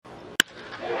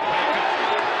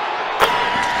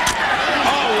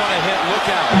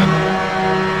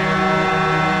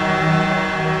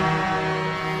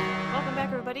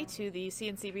to the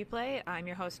CNC Replay. I'm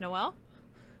your host, Noelle.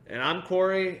 And I'm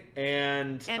Corey,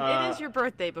 and it is your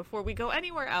birthday. Before we go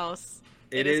anywhere else,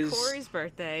 it is Corey's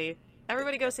birthday.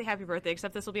 Everybody go say happy birthday,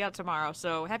 except this will be out tomorrow.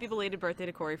 So happy belated birthday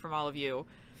to Corey from all of you.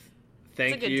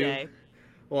 Thank it's a good you. Day.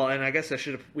 Well, and I guess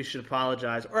we should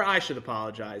apologize, or I should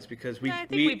apologize, because I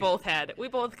think we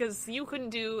both because you couldn't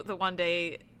do the one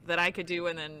day that I could do,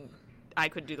 and then I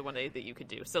couldn't do the one day that you could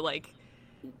do. So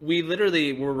we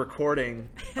literally were recording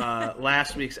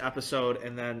last week's episode,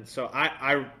 and then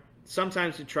I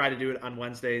sometimes we try to do it on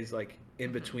Wednesdays, like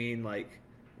in between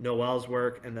Noelle's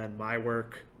work and then my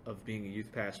work of being a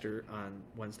youth pastor on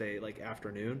Wednesday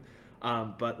afternoon.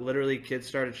 But literally, kids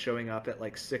started showing up at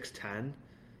 6:10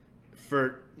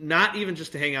 for not even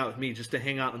just to hang out with me, just to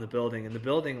hang out in the building. And the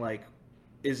building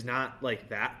is not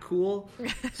that cool.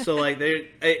 So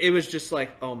it was just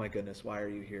oh my goodness, why are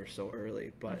you here so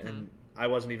early? But and I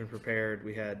wasn't even prepared.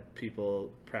 We had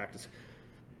people practice.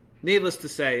 Needless to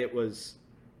say,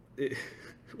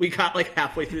 we got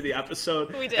halfway through the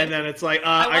episode. We did. And then it's I I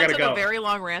gotta go. went on a very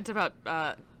long rant about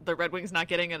the Red Wings not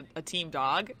getting a team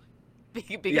dog.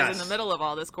 Because yes. In the middle of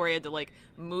all this, Corey had to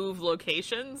move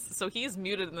locations, so he's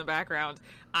muted in the background.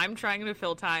 I'm trying to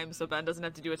fill time so Ben doesn't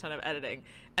have to do a ton of editing,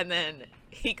 and then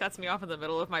he cuts me off in the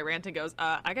middle of my rant and goes,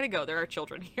 "I gotta go. There are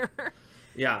children here."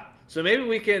 Yeah, so maybe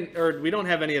we can, or we don't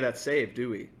have any of that saved, do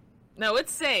we? No,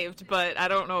 it's saved, but I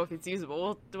don't know if it's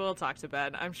usable. We'll talk to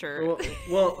Ben. I'm sure.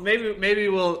 Well, maybe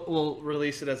we'll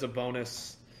release it as a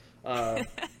bonus. Bonus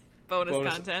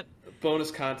content.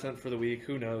 Bonus content for the week.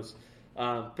 Who knows?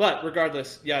 But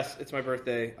regardless, yes, it's my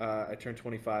birthday. I turned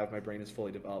 25. My brain is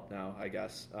fully developed now, I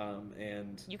guess.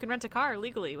 And you can rent a car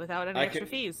legally without any extra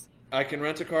fees. I can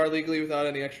rent a car legally without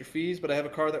any extra fees, but I have a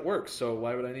car that works, so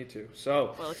why would I need to?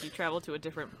 So, well, if you travel to a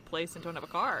different place and don't have a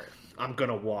car, I'm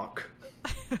gonna walk.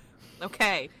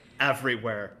 Okay.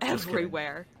 Everywhere. I'm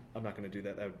not gonna do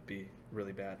that. That would be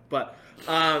really bad. But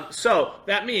so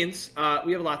that means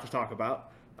we have a lot to talk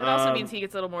about. It also means he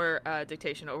gets a little more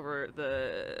dictation over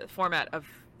the format of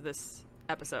this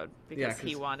episode because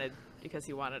he wanted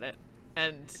it,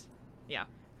 and yeah,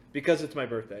 because it's my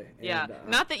birthday. Yeah, and,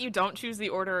 not that you don't choose the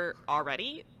order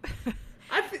already.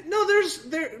 Whoa.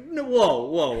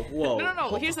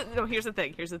 No. Here's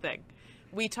the thing.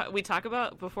 We talk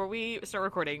about before we start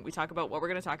recording. We talk about what we're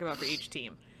going to talk about for each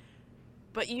team,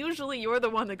 but usually you're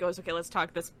the one that goes, okay, let's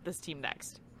talk this team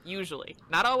next. Usually,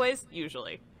 not always.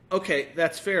 Usually. Okay,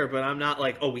 that's fair, but I'm not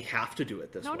we have to do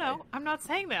it this way. No, I'm not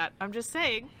saying that. I'm just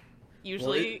saying,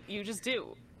 usually you just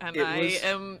do. And I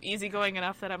am easygoing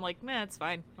enough that I'm meh, it's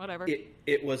fine, whatever.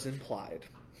 It was implied.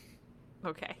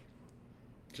 Okay.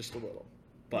 Just a little.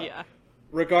 But yeah.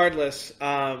 Regardless,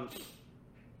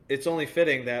 it's only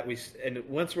fitting that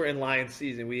once we're in Lions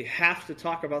season, we have to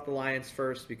talk about the Lions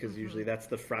first because usually that's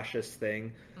the freshest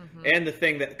thing. And the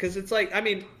thing because it's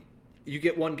you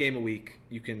get one game a week.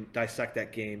 You can dissect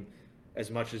that game as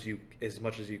much as you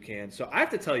can. So I have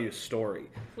to tell you a story.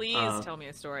 Please tell me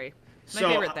a story. My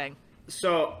favorite thing.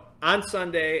 So on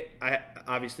Sunday, I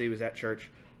obviously was at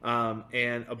church,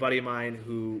 and a buddy of mine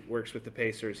who works with the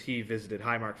Pacers, he visited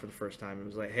Highmark for the first time and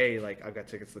was like, "Hey, I've got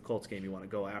tickets to the Colts game. You want to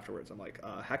go afterwards?" I'm like,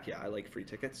 "Heck yeah, I like free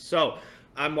tickets." So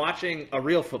I'm watching a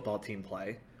real football team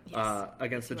play. Yes.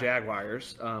 Against the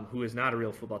Jaguars, who is not a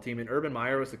real football team, and Urban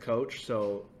Meyer was the coach.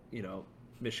 So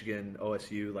Michigan,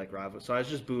 OSU, rival. So I was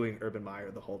just booing Urban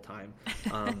Meyer the whole time.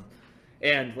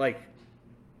 And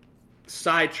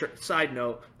side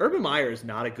note, Urban Meyer is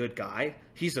not a good guy.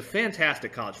 He's a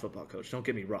fantastic college football coach. Don't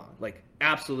get me wrong.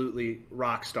 Absolutely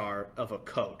rock star of a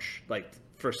coach,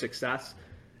 for success.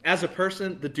 As a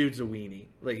person, the dude's a weenie.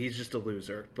 He's just a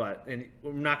loser. And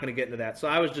we're not going to get into that. So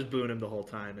I was just booing him the whole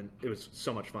time, and it was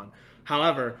so much fun.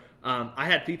 However, I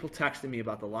had people texting me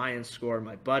about the Lions score.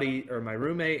 My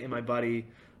roommate and my buddy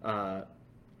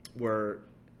were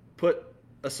put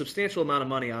a substantial amount of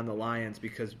money on the Lions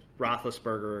because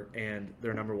Roethlisberger and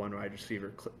their number one wide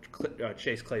receiver,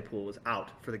 Chase Claypool, was out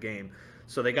for the game.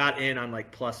 So they got in on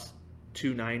plus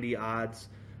 290 odds,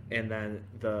 and then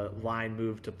the line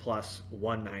moved to plus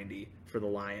 190 for the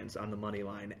Lions on the money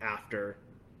line after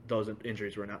those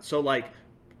injuries were announced. So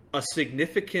a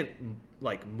significant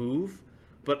move,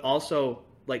 but also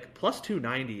plus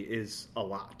 290 is a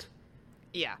lot.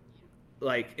 Yeah.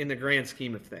 In the grand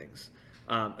scheme of things,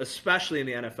 especially in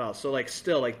the NFL. So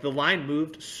still the line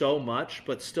moved so much,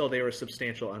 but still they were a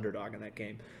substantial underdog in that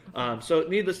game. So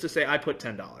needless to say, I put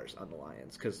 $10 on the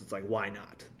Lions because it's why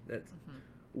not?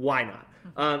 Why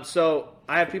not? So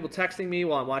I have people texting me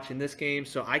while I'm watching this game,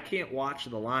 so I can't watch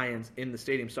the Lions in the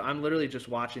stadium. So I'm literally just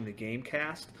watching the game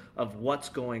cast of what's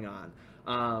going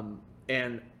on.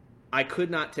 And I could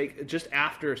not take, just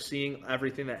after seeing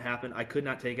everything that happened, I could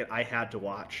not take it. I had to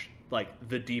watch like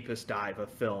the deepest dive of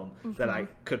film that I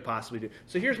could possibly do.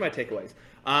 So here's my takeaways.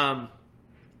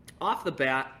 Off the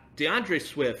bat, DeAndre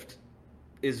Swift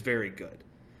is very good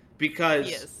because,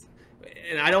 He is.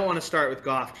 and I don't want to start with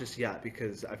Goff just yet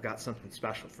because I've got something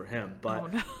special for him.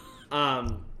 But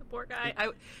The poor guy.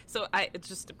 It's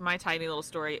just my tiny little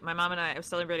story. My mom and I was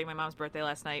celebrating my mom's birthday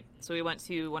last night, so we went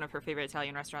to one of her favorite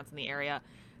Italian restaurants in the area,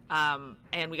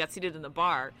 and we got seated in the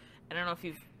bar. And I don't know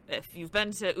if you've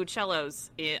been to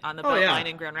Uccello's on the Beltline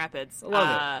in Grand Rapids.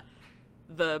 Love it.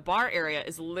 The bar area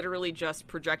is literally just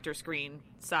projector screen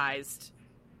sized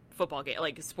football game,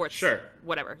 like sports,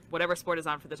 whatever sport is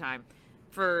on for the time.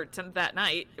 For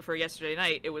yesterday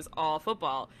night, it was all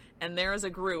football, and there is a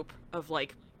group of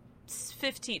like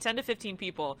 10 to 15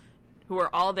 people who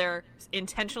are all there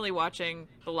intentionally watching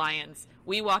the Lions.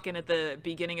 We walk in at the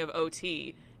beginning of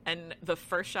OT, and the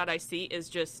first shot I see is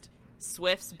just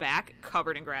Swift's back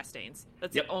covered in grass stains.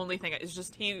 That's the only thing. It's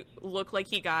just he looked like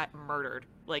he got murdered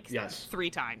like 3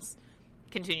 times.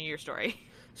 Continue your story.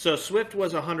 So Swift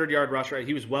was a 100-yard rusher.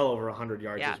 He was well over 100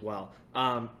 yards as well.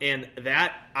 And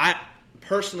that,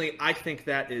 I think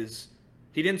that is,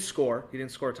 he didn't score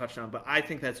a touchdown, but I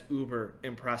think that's uber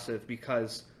impressive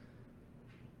because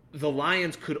the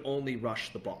Lions could only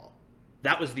rush the ball.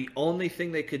 That was the only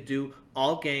thing they could do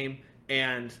all game,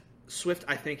 and Swift,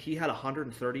 I think he had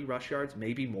 130 rush yards,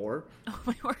 maybe more. Oh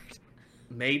my word.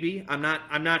 Maybe. I'm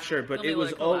not sure, but it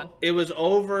was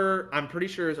over, I'm pretty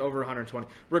sure it was over 120.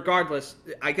 Regardless,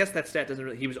 I guess that stat doesn't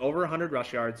really, he was over 100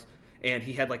 rush yards and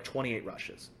he had like 28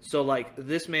 rushes. So like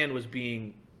this man was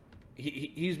being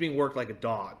he's being worked like a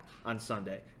dog on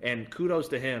Sunday. And kudos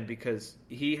to him because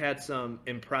he had some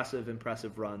impressive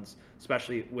runs,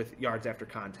 especially with yards after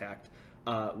contact.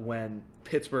 When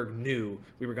Pittsburgh knew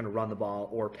we were going to run the ball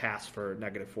or pass for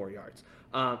 -4 yards.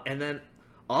 And then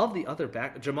all of the other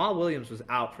Jamal Williams was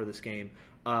out for this game.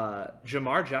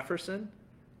 Jamar Jefferson,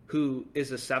 who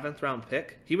is a 7th-round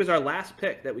pick, he was our last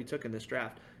pick that we took in this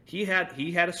draft. He had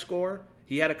a score.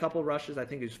 He had a couple rushes. I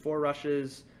think it was 4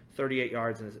 rushes, 38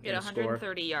 yards, and a score. He had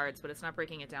 130 yards, but it's not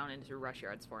breaking it down into rush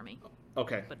yards for me.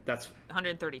 Okay, but that's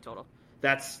 130 total.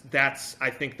 That's I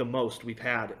think the most we've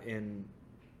had in.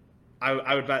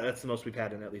 I would bet that's the most we've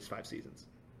had in at least 5 seasons.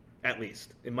 At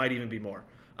least. It might even be more.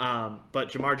 But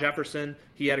Jamar Jefferson,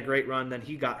 he had a great run, then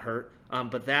he got hurt.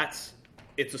 But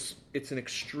it's an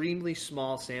extremely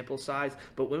small sample size.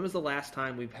 But when was the last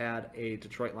time we've had a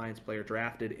Detroit Lions player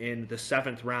drafted in the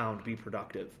 7th round be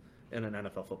productive in an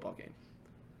NFL football game?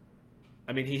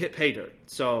 I mean, he hit pay dirt.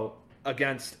 So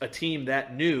against a team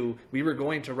that knew we were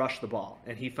going to rush the ball,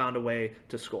 and he found a way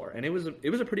to score. And it was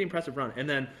a pretty impressive run. And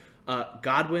then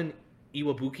Godwin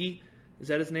Iwabuki, is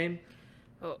that his name?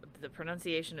 Oh, the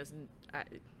pronunciation is.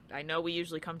 I know we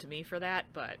usually come to me for that,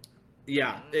 but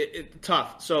yeah,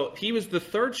 tough. So he was the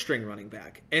 3rd string running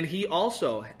back, and he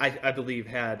also, I believe,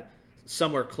 had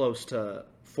somewhere close to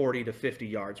 40 to 50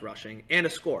 yards rushing and a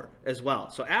score as well.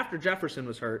 So after Jefferson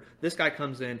was hurt, this guy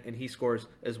comes in and he scores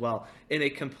as well in a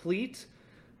complete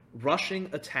rushing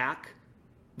attack.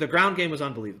 The ground game was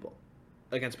unbelievable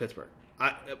against Pittsburgh.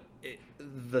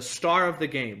 The star of the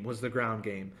game was the ground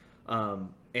game,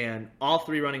 and all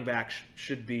 3 running backs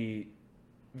should be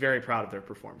very proud of their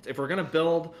performance. If we're going to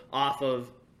build off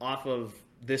of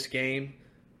this game,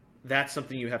 that's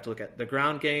something you have to look at. The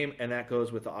ground game, and that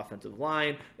goes with the offensive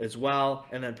line as well.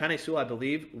 And then Penei Sewell, I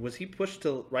believe, was he pushed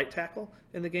to right tackle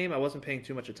in the game? I wasn't paying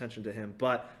too much attention to him,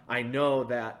 but I know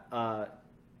that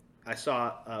I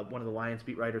saw one of the Lions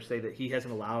beat writers say that he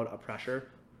hasn't allowed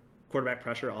quarterback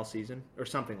pressure all season or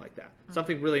something like that.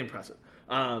 Something really impressive.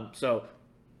 So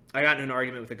I got in an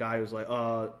argument with a guy who was like,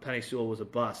 "Oh, Penei Sewell was a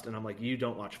bust," and I'm like, "You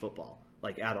don't watch football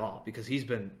like at all because he's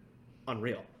been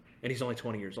unreal, and he's only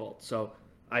 20 years old." So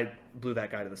I blew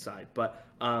that guy to the side. But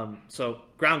so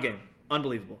ground game,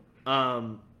 unbelievable.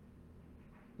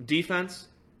 Defense,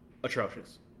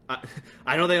 atrocious.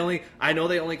 I know they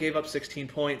only gave up 16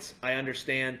 points. I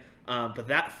understand, but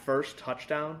that first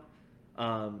touchdown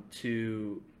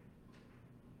to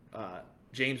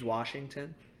James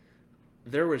Washington.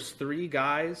 There was 3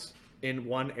 guys in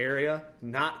one area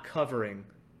not covering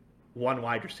one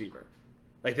wide receiver.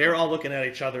 Like, they were all looking at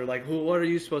each other like, what are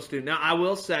you supposed to do? Now, I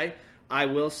will say,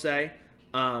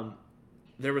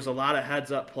 there was a lot of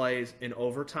heads-up plays in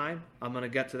overtime. I'm going to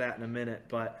get to that in a minute,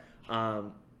 but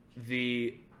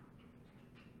the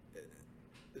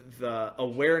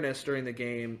awareness during the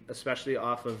game, especially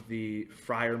off of the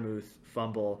Freiermuth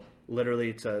fumble,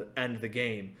 literally to end the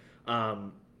game,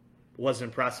 was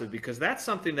impressive because that's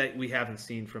something that we haven't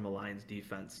seen from a Lions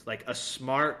defense. Like a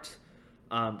smart,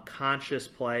 conscious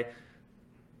play.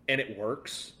 and it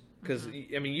works. Because,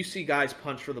 I mean, you see guys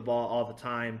punch for the ball all the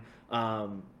time.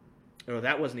 No,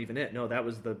 that wasn't even it. No, that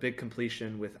was the big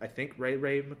completion with, I think,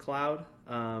 Ray McLeod.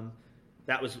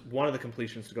 That was one of the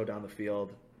completions to go down the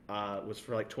field. Was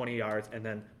for like 20 yards, and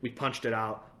then we punched it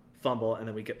out, fumble, and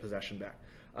then we get possession back.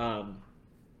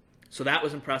 So that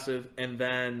was impressive. And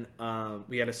then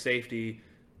we had a safety.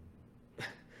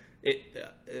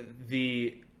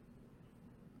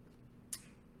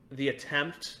 The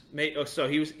attempt made. Oh, so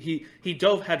he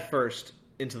dove head first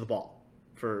into the ball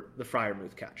for the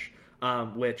Freiermuth catch,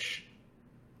 which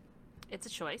it's a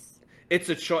choice. It's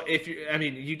a choice.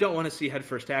 You don't want to see head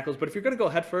first tackles, but if you're going to go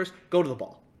head first, go to the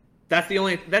ball. That's the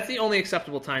only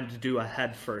acceptable time to do a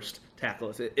head first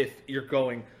tackle if you're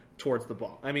going towards the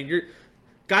ball. I mean,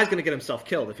 guy's going to get himself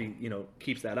killed if he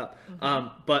keeps that up.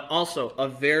 But also a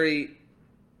very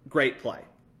great play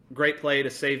to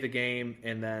save the game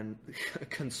and then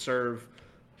conserve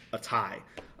a tie.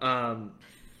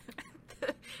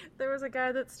 There was a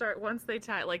guy that once they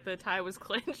tied, like the tie was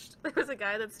clinched. There was a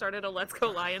guy that started a "Let's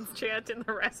Go Lions" chant in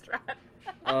the restaurant.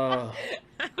 I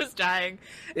was dying,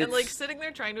 and like sitting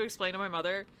there trying to explain to my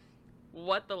mother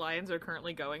what the Lions are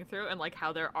currently going through, and like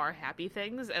how there are happy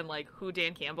things, and like who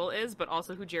Dan Campbell is, but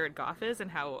also who Jared Goff is, and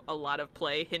how a lot of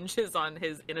play hinges on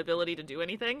his inability to do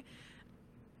anything.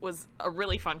 Was a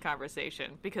really fun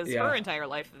conversation because her entire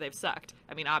life they've sucked.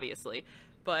 I mean, obviously,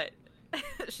 but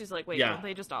she's like, wait, don't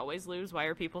they just always lose? Why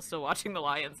are people still watching the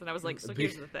Lions? And I was like, so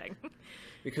here's the thing.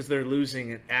 Because they're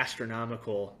losing an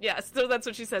astronomical... Yeah, so that's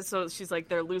what she says. So she's like,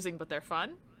 they're losing, but they're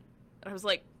fun? And I was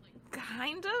like,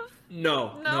 kind of?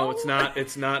 No, it's not.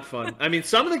 It's not fun. I mean,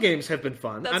 some of the games have been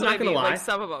fun. I'm not going to lie. Like,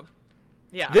 some of them.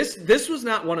 Yeah. This was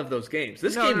not one of those games.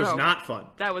 This game was not fun.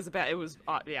 That was bad. It was,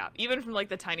 yeah. Even from like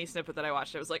the tiny snippet that I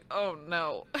watched, I was like, oh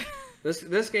no.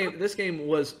 This game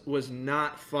was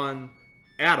not fun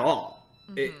at all.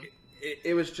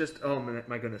 It was just, oh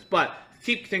my goodness. But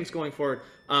keep things going forward.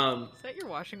 Is that your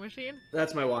washing machine?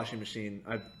 That's my washing machine.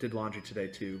 I did laundry today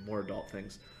too. More adult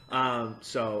things.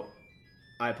 So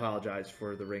I apologize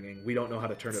for the ringing. We don't know how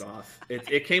to turn it off.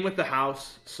 It came with the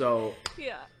house, so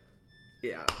yeah.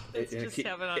 It's just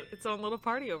having its own little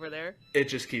party over there. It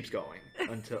just keeps going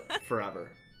until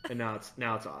forever, and now it's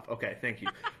off. Okay, thank you.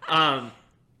 I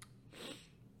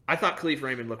thought Khalif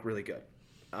Raymond looked really good.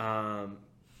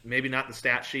 Maybe not the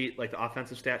stat sheet, like the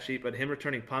offensive stat sheet, but him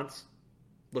returning punts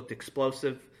looked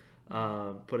explosive,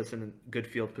 put us in a good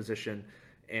field position.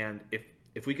 And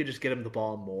if we could just get him the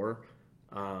ball more,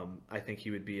 I think he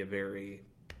would be a very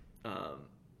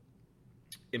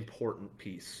important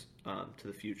piece to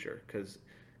the future. Because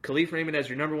Khalif Raymond as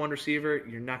your number one receiver,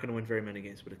 you're not going to win very many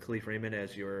games. But Khalif Raymond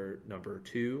as your number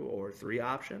 2 or 3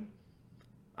 option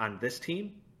on this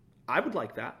team, I would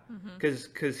like that.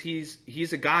 Because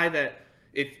he's a guy that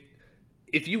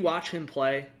if you watch him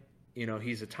play,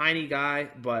 he's a tiny guy,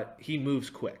 but he moves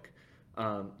quick.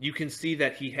 You can see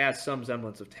that he has some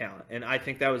semblance of talent, and I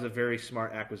think that was a very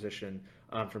smart acquisition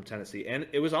from Tennessee. And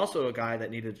it was also a guy that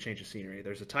needed to change the scenery.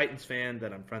 There's a Titans fan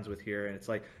that I'm friends with here, and it's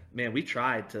like, man, we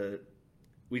tried to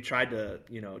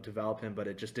develop him, but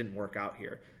it just didn't work out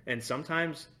here. And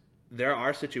sometimes there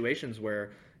are situations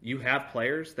where you have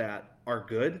players that are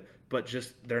good, but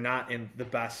just they're not in the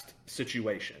best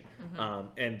situation.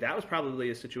 And that was probably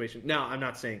a situation. Now, I'm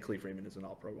not saying Khalif Raymond is an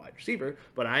all-pro wide receiver,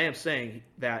 but I am saying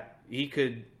that he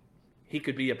could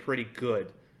be a pretty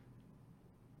good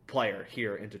player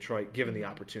here in Detroit given the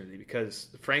opportunity, because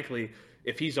frankly,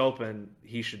 if he's open,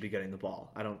 he should be getting the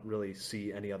ball. I don't really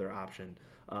see any other option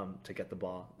to get the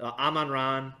ball.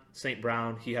 Amon-Ra St.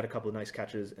 Brown, he had a couple of nice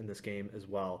catches in this game as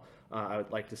well.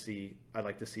 I'd like to see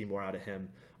more out of him.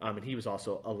 And he was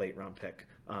also a late round pick.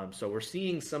 So we're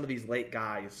seeing some of these late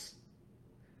guys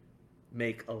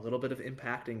make a little bit of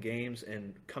impact in games,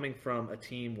 and coming from a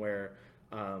team where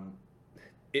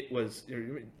it was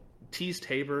Tease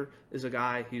Tabor is a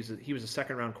guy. He was a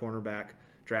second round cornerback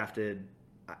drafted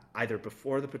either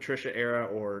before the Patricia era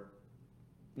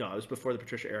it was before the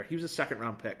Patricia era. He was a second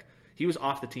round pick. He was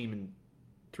off the team in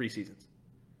 3 seasons.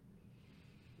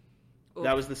 Ooh.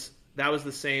 That was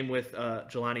the same with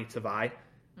Jelani Tavai,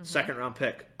 second round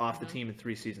pick off the team in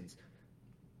 3 seasons.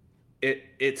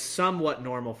 It's somewhat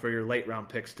normal for your late round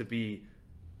picks to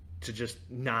just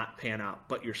not pan out,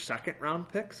 but your second round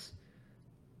picks,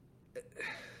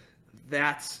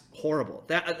 that's horrible.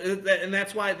 And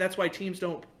that's why teams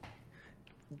don't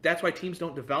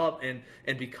develop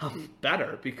and become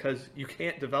better, because you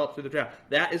can't develop through the draft.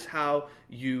 That is how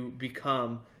you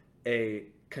become a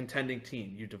contending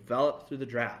team. You develop through the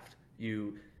draft.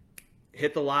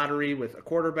 hit the lottery with a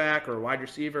quarterback or a wide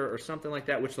receiver or something like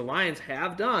that, which the Lions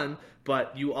have done,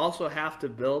 but you also have to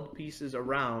build pieces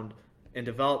around and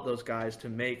develop those guys to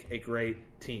make a great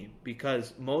team.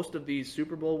 Because most of these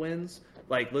Super Bowl wins,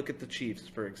 like look at the Chiefs,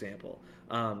 for example.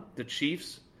 The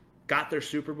Chiefs got their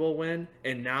Super Bowl win,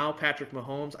 and now Patrick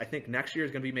Mahomes, I think next year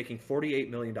is going to be making $48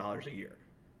 million a year.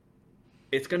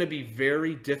 It's going to be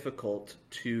very difficult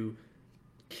to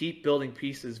keep building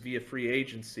pieces via free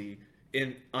agency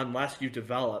unless you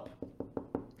develop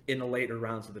in the later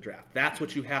rounds of the draft. That's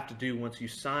what you have to do once you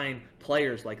sign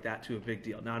players like that to a big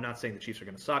deal. Now, I'm not saying the Chiefs are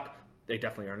going to suck. They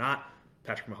definitely are not.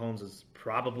 Patrick Mahomes is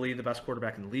probably the best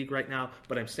quarterback in the league right now,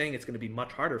 but I'm saying it's going to be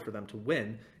much harder for them to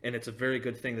win, and it's a very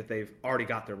good thing that they've already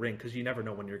got their ring because you never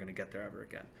know when you're going to get there ever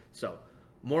again. So,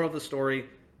 moral of the story,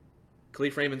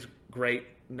 Khalif Raymond's great,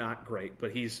 not great, but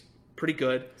he's pretty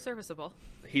good. Serviceable.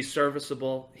 He's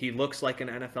serviceable. He looks like an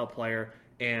NFL player,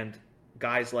 and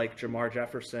guys like Jamar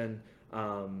Jefferson,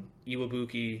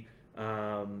 Iwabuki,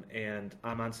 and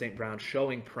Amon St. Brown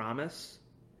showing promise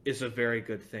is a very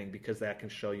good thing because that can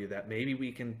show you that maybe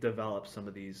we can develop some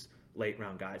of these late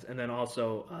round guys. And then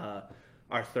also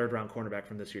our third round cornerback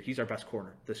from this year. He's our best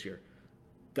corner this year.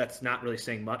 That's not really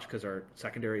saying much because our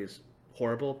secondary is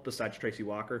horrible besides Tracy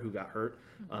Walker, who got hurt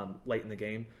late in the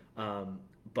game.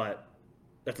 But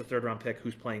that's a third round pick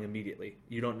who's playing immediately.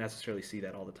 You don't necessarily see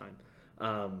that all the time.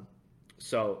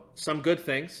 So some good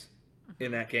things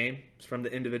in that game from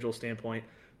the individual standpoint.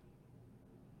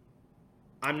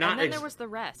 I'm not. And then there was the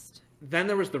rest. Then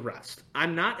there was the rest.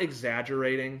 I'm not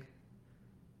exaggerating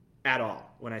at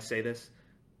all when I say this.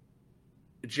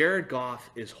 Jared Goff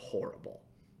is horrible.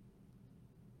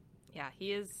 Yeah,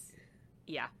 he is.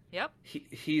 Yeah. Yep.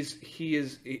 He is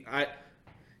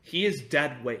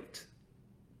dead weight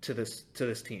to this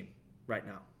team right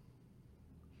now.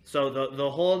 So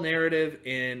the whole narrative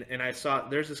and I saw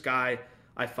there's this guy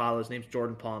I follow. His name's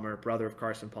Jordan Palmer, brother of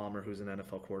Carson Palmer, who's an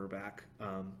NFL quarterback.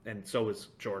 And so was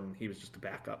Jordan. He was just a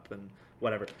backup and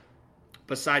whatever.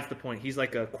 Besides the point, he's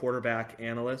like a quarterback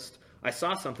analyst. I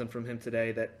saw something from him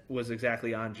today that was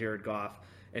exactly on Jared Goff,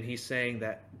 and he's saying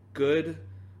that good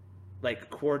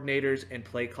coordinators and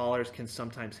play callers can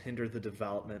sometimes hinder the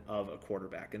development of a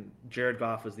quarterback. And Jared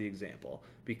Goff was the example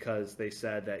because they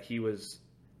said that he was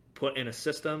put in a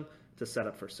system to set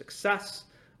up for success.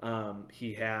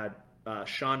 He had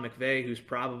Sean McVay, who's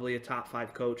probably a top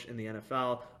 5 coach in the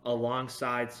NFL,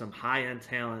 alongside some high-end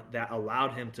talent that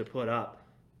allowed him to put up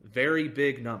very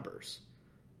big numbers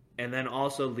and then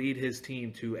also lead his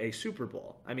team to a Super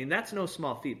Bowl. I mean, that's no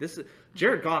small feat.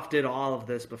 Jared Goff did all of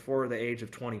this before the age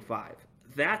of 25.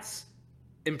 That's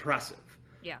impressive.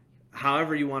 Yeah.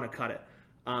 However you want to cut it.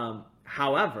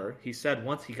 However, he said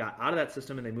once he got out of that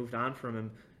system and they moved on from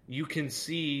him, you can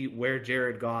see where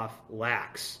Jared Goff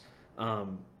lacks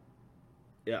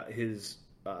his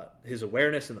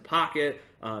awareness in the pocket,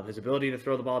 his ability to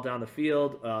throw the ball down the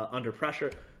field under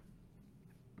pressure.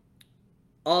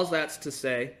 All that's to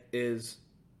say is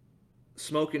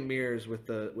smoke and mirrors with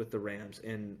the Rams,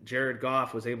 and Jared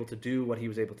Goff was able to do what he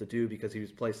was able to do because he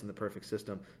was placed in the perfect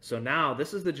system. So now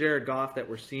this is the Jared Goff that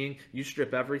we're seeing. You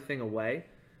strip everything away.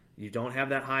 You don't have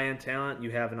that high-end talent. You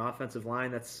have an offensive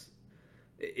line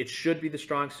it should be the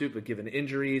strong suit, but given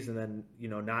injuries and then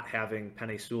not having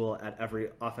Penei Sewell at every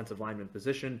offensive lineman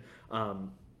position,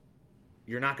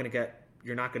 you're not going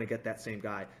to get that same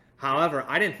guy. However,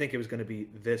 I didn't think it was going to be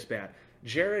this bad.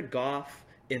 Jared Goff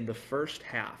in the first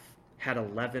half had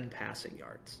 11 passing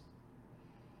yards.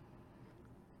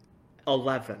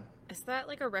 11. Is that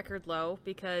like a record low?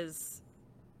 Because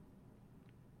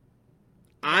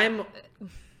I'm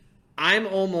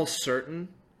almost certain.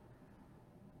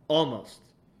 Almost.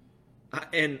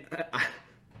 And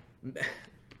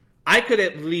I could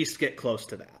at least get close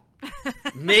to that.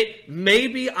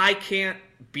 Maybe I can't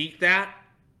beat that.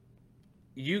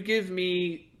 You give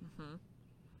me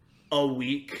a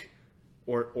week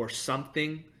or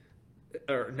something,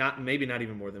 or maybe not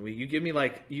even more than a week. You give me an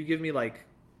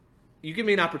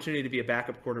opportunity to be a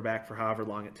backup quarterback for however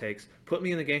long it takes. Put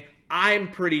me in the game.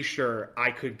 I'm pretty sure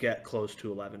I could get close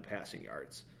to 11 passing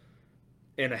yards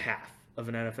in a half of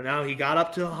an NFL. Now, he got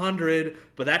up to 100,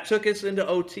 but that took us into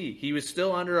OT. He was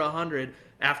still under 100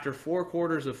 after 4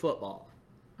 quarters of football.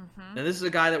 Mm-hmm. And this is a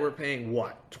guy that we're paying,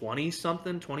 what,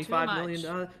 20-something, $25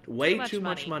 million? Way too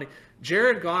much money.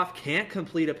 Jared Goff can't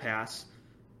complete a pass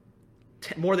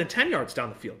more than 10 yards down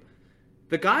the field.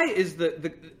 The guy is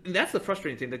that's the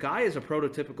frustrating thing. The guy is a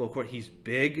prototypical quarterback. He's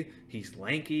big. He's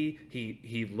lanky.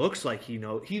 He looks like he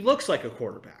looks like a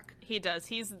quarterback. He does.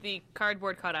 He's the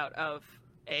cardboard cutout of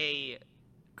a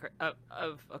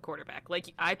quarterback.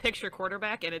 Like, I picture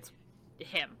quarterback and it's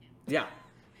him. Yeah.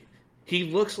 He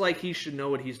looks like he should know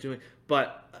what he's doing.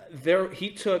 But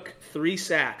he took 3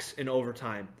 sacks in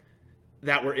overtime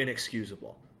that were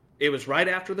inexcusable. It was right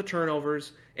after the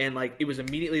turnovers, and like it was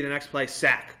immediately the next play,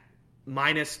 sack,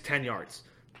 minus 10 yards.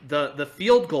 The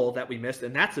field goal that we missed,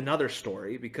 and that's another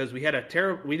story because we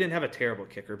didn't have a terrible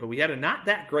kicker, but we had a not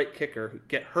that great kicker who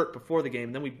get hurt before the game,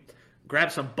 and then we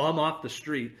grabbed some bum off the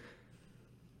street.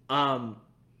 And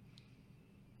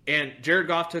Jared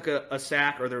Goff took a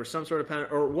sack, or there was some sort of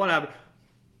penalty, or whatever.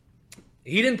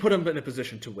 He didn't put him in a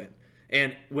position to win.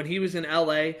 And when he was in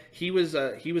LA, he was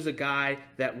a guy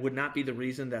that would not be the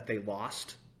reason that they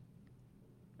lost.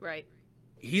 Right.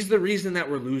 He's the reason that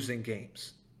we're losing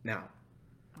games now.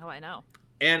 Oh, I know.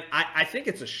 And I think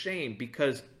it's a shame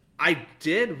because I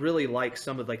did really like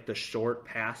some of like the short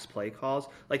pass play calls,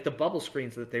 like the bubble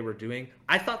screens that they were doing.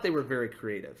 I thought they were very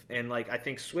creative. And like I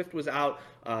think Swift was out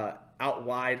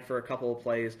wide for a couple of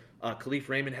plays. Khalif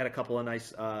Raymond had a couple of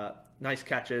nice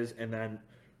catches and then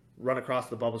run across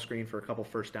the bubble screen for a couple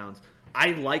first downs.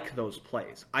 I like those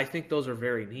plays. I think those are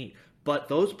very neat. But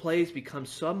those plays become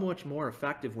so much more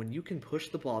effective when you can push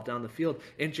the ball down the field.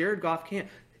 And Jared Goff can't.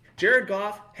 Jared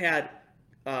Goff had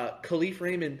Khalif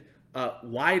Raymond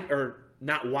wide, or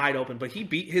not wide open, but he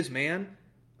beat his man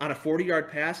on a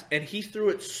 40-yard pass, and he threw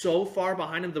it so far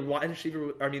behind him, the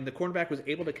cornerback was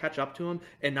able to catch up to him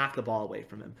and knock the ball away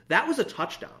from him. That was a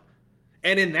touchdown.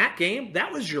 And in that game,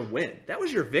 that was your win. That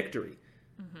was your victory.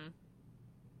 Mm-hmm.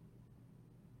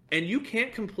 And you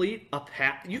can't complete a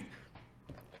pass.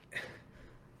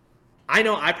 I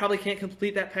know I probably can't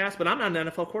complete that pass, but I'm not an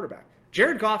NFL quarterback.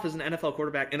 Jared Goff is an NFL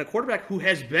quarterback, and a quarterback who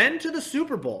has been to the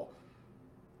Super Bowl,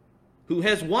 who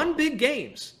has won big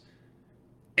games,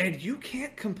 and you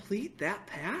can't complete that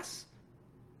pass?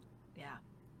 Yeah.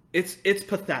 It's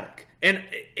pathetic. And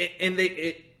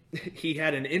he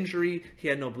had an injury. He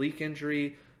had an oblique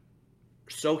injury,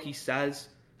 so he says.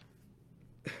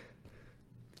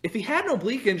 If he had an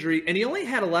oblique injury and he only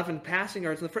had 11 passing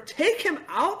yards in the front, take him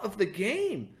out of the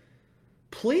game.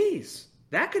 Please.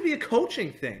 That could be a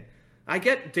coaching thing. I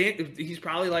get he's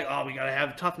probably like, oh, we got to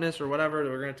have toughness or whatever.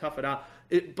 We're going to tough it out.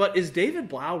 But is David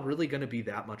Blau really going to be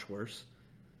that much worse?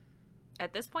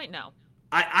 At this point, no.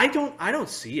 I don't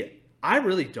see it. I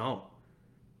really don't.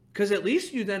 Because at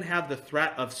least you then have the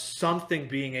threat of something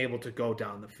being able to go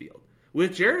down the field.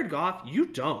 With Jared Goff, you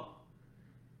don't.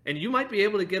 And you might be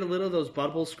able to get a little of those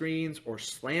bubble screens or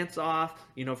slants off,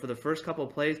 for the first couple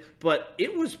of plays. But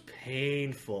it was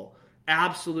painful.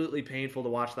 Absolutely painful to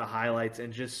watch the highlights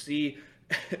and just see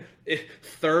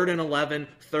 3rd and 11,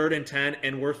 3rd and 10,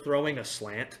 and we're throwing a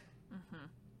slant. Mm-hmm.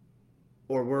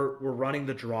 Or we're running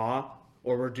the draw,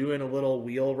 or we're doing a little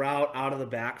wheel route out of the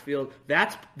backfield.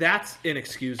 That's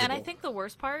inexcusable. And I think the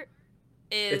worst part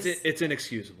is it's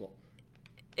inexcusable.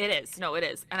 It is. No, it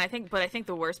is. And I think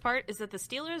the worst part is that the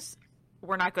Steelers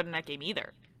were not good in that game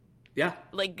either. Yeah.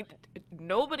 Like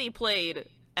nobody played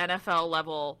NFL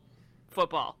level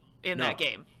football in that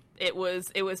game. It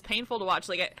was painful to watch.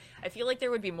 Like I feel like there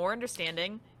would be more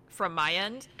understanding from my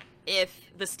end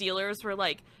if the Steelers were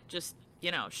like just,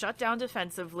 shut down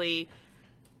defensively,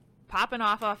 popping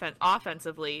off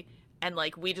offensively, and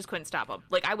like we just couldn't stop them.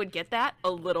 Like I would get that a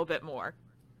little bit more.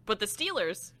 But the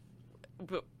Steelers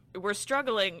were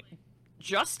struggling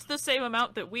just the same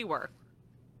amount that we were.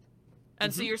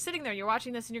 And so you're sitting there, you're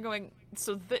watching this and you're going,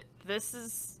 so this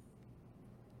is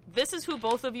who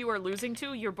both of you are losing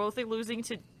to? You're both losing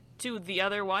to the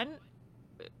other one?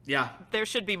 Yeah. There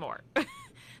should be more.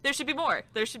 There should be more.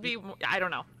 There should be more. I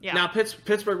don't know. Yeah. Now,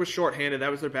 Pittsburgh was shorthanded.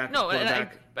 That was their backup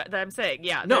quarterback. I'm saying,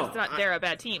 yeah. No, they're a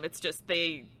bad team. It's just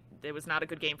it was not a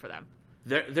good game for them.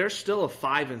 They're still a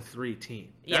 5-3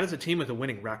 team. That is a team with a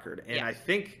winning record. And I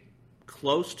think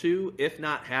close to, if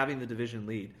not having the division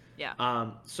lead.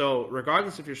 Yeah. So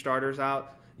regardless if your starter's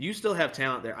out, you still have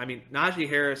talent there. I mean, Najee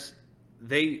Harris,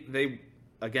 they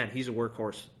again, he's a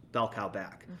workhorse, bell cow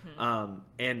back. Mm-hmm.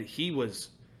 And he was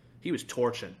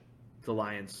torching the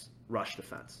Lions' rush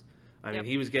defense. I mean,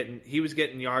 he was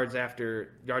getting yards after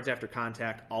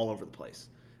contact all over the place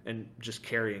and just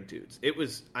carrying dudes. It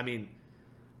was, I mean,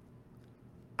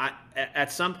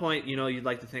 at some point, you'd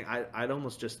like to think I'd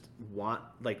almost just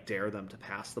dare them to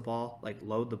pass the ball, like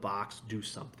load the box, do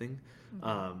something.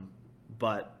 Mm-hmm.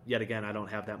 But yet again, I don't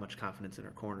have that much confidence in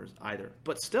our corners either.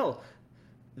 But still,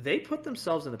 they put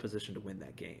themselves in a position to win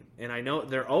that game. And I know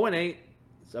they're 0-8,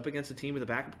 It's up against a team with a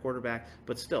backup quarterback,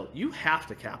 but still, you have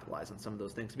to capitalize on some of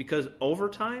those things because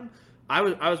overtime.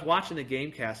 I was watching the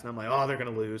game cast and I'm like, oh, they're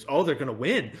gonna lose. Oh, they're gonna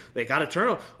win. They got a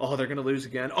turnover. Oh, they're gonna lose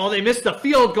again. Oh, they missed the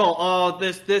field goal. Oh,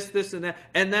 this, and that.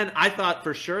 And then I thought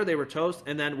for sure they were toast.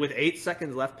 And then with 8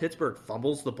 seconds left, Pittsburgh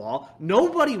fumbles the ball.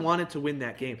 Nobody wanted to win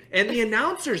that game, and the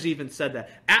announcers even said that.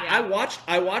 I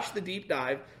watched the deep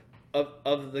dive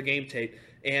of the game tape,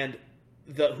 and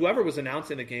whoever was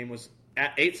announcing the game was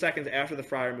at 8 seconds after the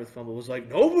Freiermuth fumble was like,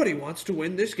 nobody wants to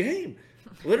win this game.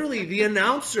 Literally, the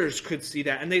announcers could see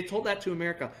that, and they told that to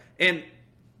America. And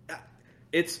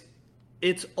it's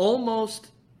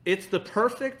the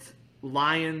perfect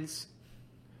Lions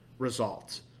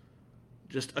result.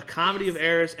 Just a comedy of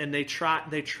errors, and they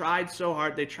tried so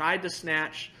hard. They tried to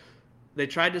snatch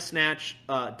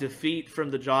defeat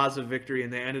from the jaws of victory,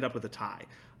 and they ended up with a tie.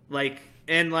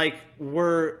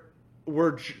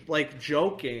 We're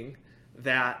joking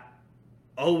that,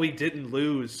 oh, we didn't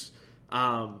lose.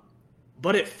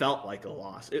 But it felt like a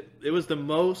loss. It was the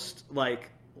most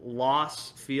loss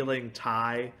feeling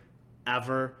tie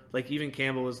ever. Even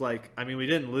Campbell was like, I mean, we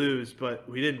didn't lose, but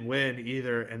we didn't win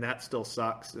either, and that still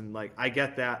sucks. And I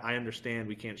get that. I understand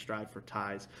we can't strive for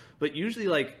ties. But usually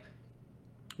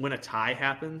when a tie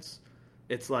happens,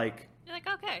 it's like, you're like,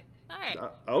 okay, all right.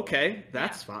 Okay,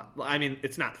 that's fine. I mean,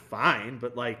 it's not fine,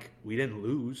 but we didn't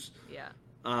lose. Yeah.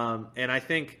 And I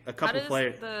think a couple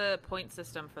players. How does the point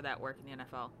system for that work in the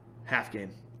NFL? Half game.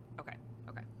 Okay.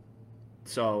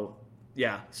 So,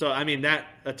 yeah. So, I mean,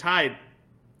 a tie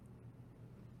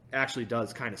actually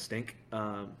does kind of stink.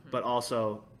 But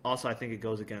also I think it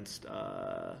goes against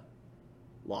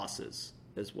losses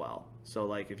as well.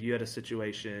 So, if you had a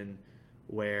situation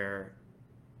where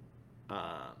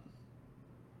I'm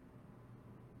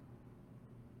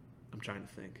trying to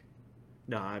think.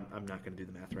 No, I'm not going to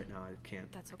do the math right now. I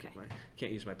can't. That's okay.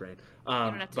 Can't use my brain. You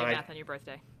don't have to do math on your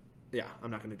birthday. Yeah,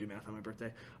 I'm not going to do math on my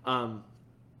birthday.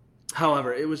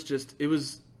 However, it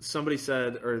was somebody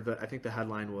said, I think the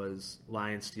headline was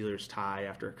Lions Steelers tie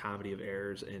after a comedy of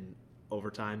errors in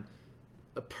overtime.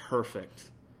 A perfect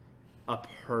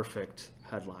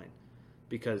headline,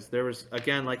 because there was,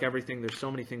 again, like everything, there's so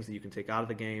many things that you can take out of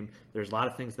the game. There's a lot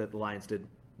of things that the Lions did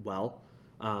well.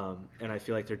 And I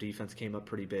feel like their defense came up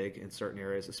pretty big in certain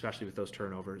areas, especially with those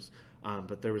turnovers.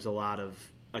 But there was a lot of,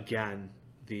 again,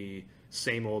 the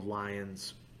same old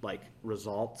Lions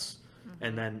results,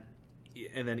 and then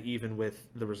even with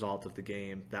the result of the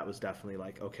game, that was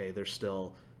definitely okay, they're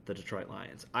still the Detroit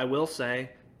Lions. I will say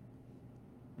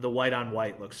the white on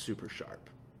white looks super sharp.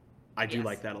 I do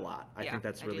like that a lot. I think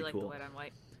that's really cool. The white on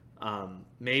white.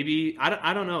 Maybe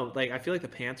I don't know. I feel like the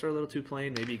pants are a little too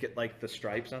plain. Maybe you get the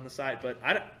stripes on the side, but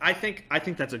I think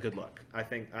that's a good look.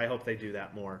 I hope they do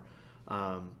that more.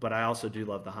 But I also do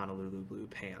love the Honolulu blue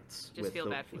pants. Just with feel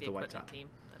the, bad for with the the white equipment top. team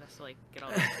that has to get all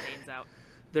those stains out.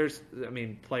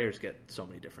 Players get so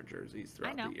many different jerseys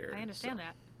throughout the year. I understand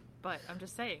that, but I'm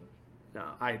just saying. No,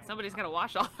 somebody's got to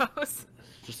wash all those.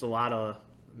 Just a lot of.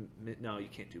 No, you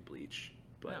can't do bleach.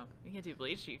 But, no, you can't do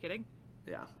bleach. Are you kidding?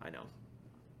 Yeah, I know.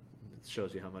 It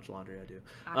shows you how much laundry I do.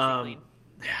 OxyClean.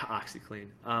 Yeah,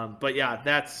 OxyClean. But yeah,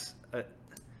 that's.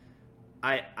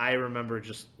 I remember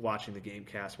just watching the game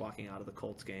cast, walking out of the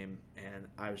Colts game, and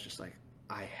I was just like,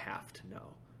 I have to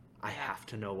know. I have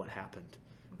to know what happened.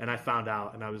 And I found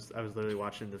out, and I was literally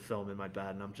watching the film in my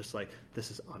bed, and I'm just like, this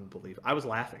is unbelievable. I was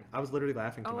laughing. I was literally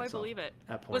laughing to myself. I believe it.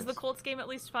 At points. Was the Colts game at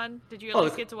least fun? Did you at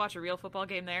least get to watch a real football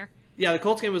game there? Yeah, the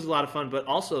Colts game was a lot of fun, but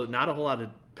also not a whole lot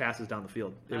of passes down the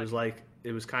field. It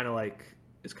was kind of like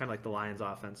the Lions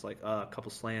offense, a couple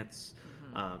slants.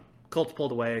 Mm-hmm. Colts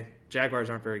pulled away. Jaguars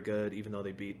aren't very good, even though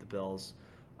they beat the Bills.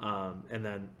 And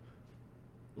then,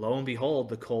 lo and behold,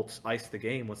 the Colts iced the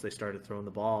game once they started throwing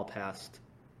the ball past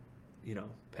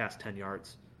 10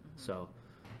 yards. Mm-hmm. So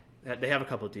they have a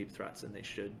couple of deep threats, and they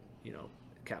should,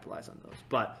 capitalize on those.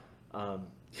 But,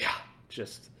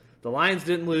 just the Lions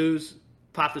didn't lose.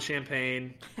 Pop the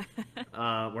champagne.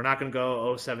 We're not going to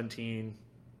go 0-17,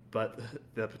 but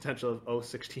the potential of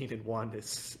 0-16-1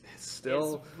 is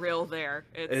still it's real there.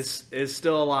 Is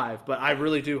still alive. But I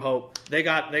really do hope they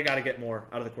got to get more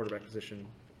out of the quarterback position,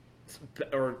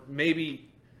 or maybe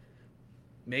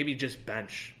just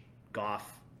bench Goff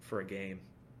for a game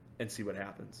and see what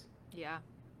happens. Yeah,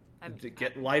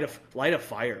 light a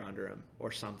fire under him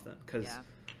or something, because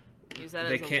use that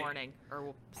as a warning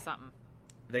or something.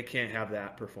 They can't have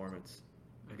that performance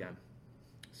again.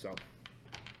 So,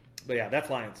 but yeah, that's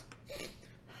Lions.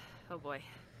 Oh boy.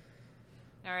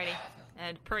 Alrighty.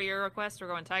 And per your request, we're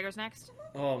going Tigers next.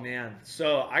 Oh man.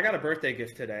 So I got a birthday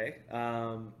gift today.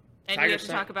 And we have to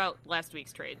talk about last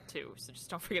week's trade too, so just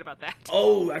don't forget about that.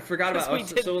 Oh, I forgot about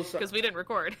because we didn't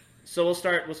record. So we'll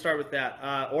start with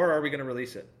that, or are we going to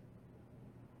release it?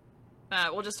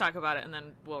 We'll just talk about it and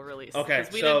then we'll release. Okay,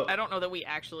 I don't know that we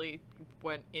actually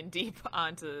went in deep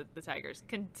onto the Tigers.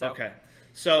 Okay,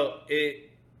 so it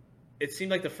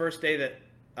seemed like the first day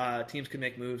that teams could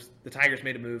make moves, the Tigers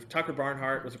made a move. Tucker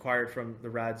Barnhart was acquired from the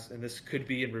Reds, and this could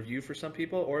be in review for some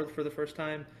people or for the first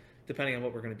time, depending on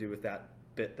what we're going to do with that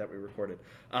bit that we recorded.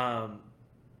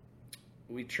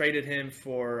 We traded him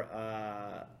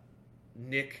for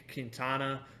Nick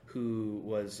Quintana, who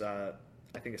was I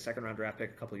think a second-round draft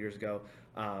pick a couple years ago,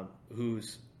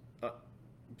 who's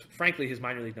frankly his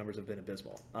minor league numbers have been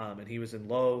abysmal, and he was in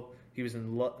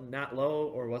not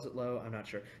low, or was it low? I'm not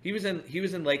sure. He was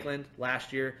in Lakeland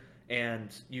last year,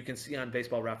 and you can see on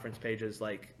Baseball Reference pages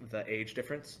like the age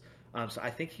difference. So I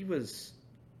think he was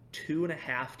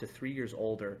 2.5 to 3 years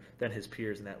older than his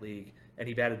peers in that league, and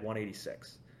he batted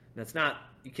 186. And that's not,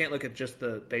 you can't look at just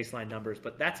the baseline numbers,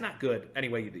 but that's not good any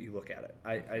way that you look at it.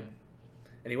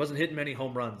 And he wasn't hitting many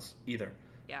home runs either.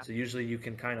 Yeah. So usually you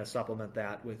can kind of supplement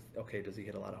that with, okay, does he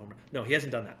hit a lot of home runs? No, he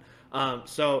hasn't done that.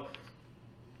 So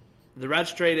the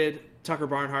Reds traded Tucker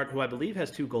Barnhart, who I believe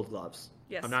has 2 Gold Gloves.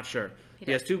 Yes. I'm not sure.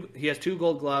 He has two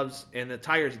Gold Gloves, and the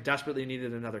Tigers desperately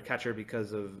needed another catcher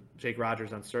because of Jake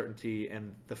Rogers' uncertainty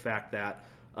and the fact that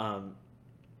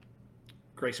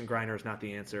Grayson Greiner is not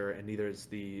the answer, and neither is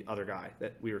the other guy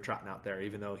that we were trotting out there,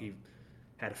 even though he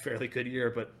had a fairly good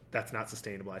year, but that's not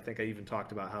sustainable. I think I even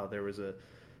talked about how there was a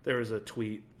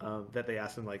tweet that they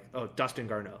asked him, like, oh, Dustin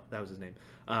Garneau, that was his name.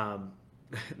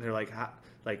 They're like,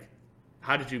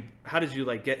 how did you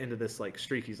like get into this like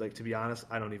streak? He's like, to be honest,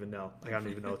 I don't even know. Like, I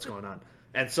don't even know what's going on.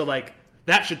 And so like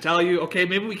that should tell you, okay,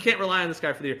 maybe we can't rely on this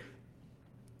guy for the year.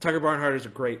 Tucker Barnhart is a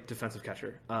great defensive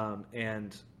catcher,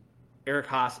 and Eric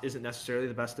Haas isn't necessarily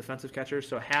the best defensive catcher,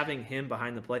 so having him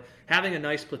behind the plate, having a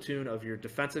nice platoon of your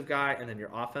defensive guy and then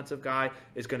your offensive guy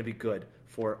is going to be good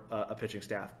for a pitching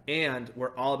staff. And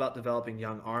we're all about developing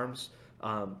young arms.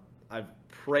 I've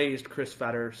praised Chris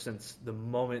Fetter since the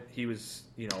moment he was,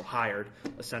 hired,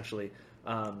 essentially.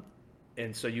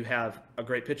 And so you have a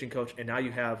great pitching coach, and now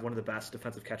you have one of the best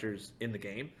defensive catchers in the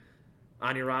game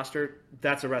on your roster.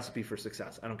 That's a recipe for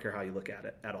success. I don't care how you look at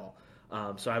it at all.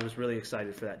 So I was really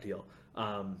excited for that deal.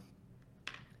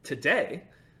 Today,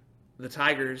 the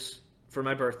Tigers, for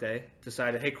my birthday,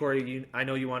 decided, hey, Corey, I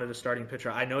know you wanted a starting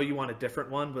pitcher. I know you want a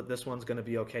different one, but this one's going to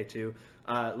be okay too.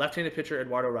 Left-handed pitcher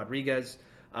Eduardo Rodriguez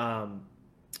from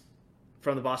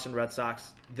the Boston Red Sox.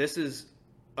 This is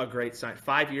a great sign.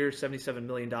 5 years, $77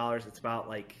 million. It's about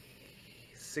like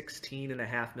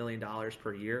 $16.5 million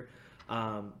per year.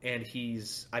 And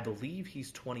I believe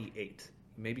he's 28.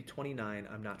 Maybe 29,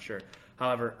 I'm not sure.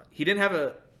 However, he didn't have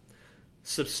a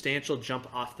substantial jump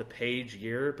off the page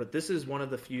year, but this is one of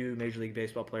the few Major League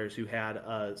Baseball players who had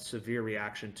a severe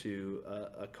reaction to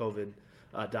a COVID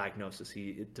diagnosis.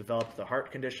 He developed the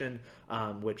heart condition,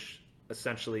 which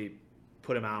essentially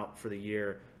put him out for the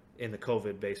year in the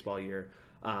COVID baseball year.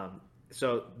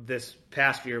 So this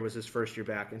past year was his first year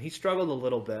back, and he struggled a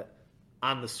little bit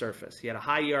on the surface. He had a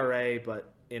high ERA,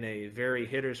 but in a very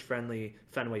hitters-friendly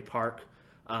Fenway Park,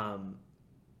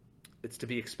 it's to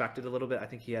be expected a little bit. I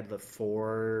think he had the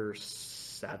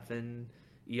 4.7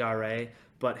 ERA,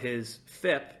 but his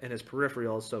FIP and his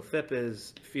peripherals, so FIP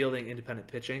is fielding independent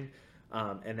pitching,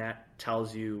 and that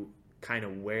tells you kind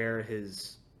of where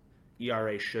his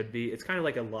ERA should be. It's kind of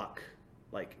like a luck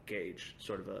gauge,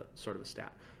 sort of a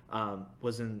stat.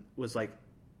 Was like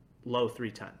low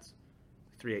 310s,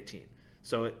 318.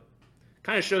 So it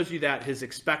kind of shows you that his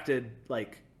expected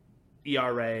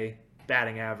ERA,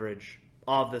 batting average,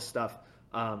 all of this stuff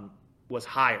was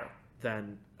higher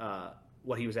than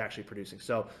what he was actually producing.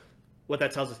 So what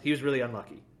that tells us, he was really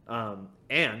unlucky.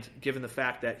 And given the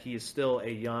fact that he is still a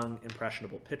young,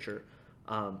 impressionable pitcher,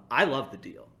 I love the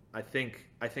deal. I think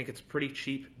it's a pretty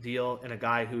cheap deal, and a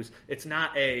guy it's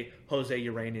not a Jose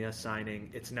Urania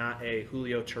signing, it's not a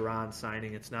Julio Teheran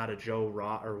signing, it's not a Joe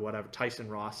Ross or whatever, Tyson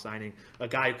Ross signing, a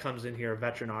guy who comes in here, a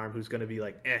veteran arm, who's going to be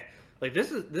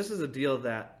this is a deal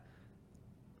that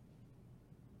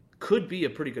could be a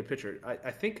pretty good pitcher.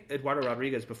 I think Eduardo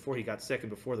Rodriguez, before he got sick and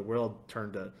before the world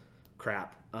turned to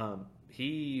crap,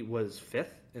 he was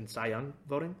 5th in Cy Young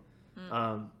voting.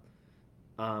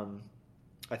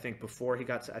 I think before he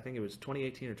got, I think it was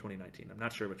 2018 or 2019. I'm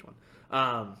not sure which one.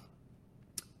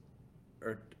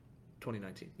 Or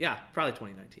 2019. Yeah, probably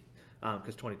 2019.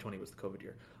 Because 2020 was the COVID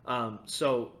year.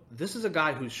 So this is a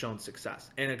guy who's shown success,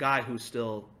 and a guy who's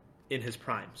still in his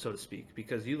prime, so to speak,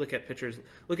 because you look at pitchers,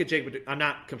 look at Jacob. I'm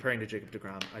not comparing to Jacob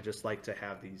deGrom. I just like to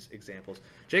have these examples.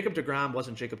 Jacob deGrom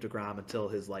wasn't Jacob deGrom until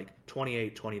his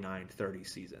 28, 29, 30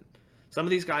 season. Some of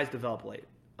these guys develop late.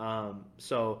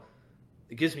 So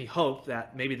it gives me hope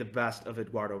that maybe the best of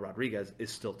Eduardo Rodriguez is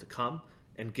still to come.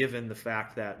 And given the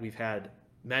fact that we've had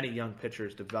many young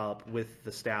pitchers develop with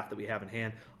the staff that we have in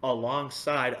hand,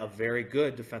 alongside a very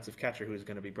good defensive catcher who is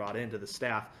going to be brought into the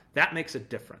staff, that makes a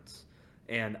difference.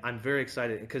 And I'm very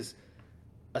excited because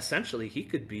essentially he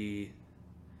could be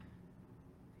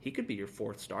your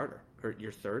fourth starter or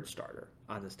your third starter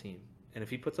on this team. And if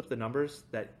he puts up the numbers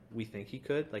that we think he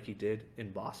could, like he did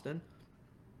in Boston,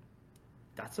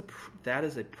 that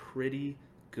is a pretty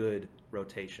good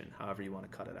rotation, however you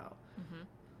want to cut it out.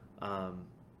 Mm-hmm.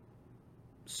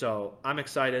 So I'm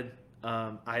excited.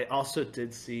 I also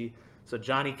did see, so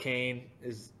Johnny Kane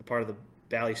is a part of the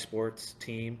Bally Sports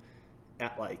team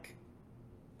at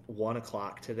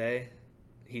 1:00 today.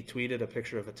 He tweeted a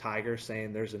picture of a tiger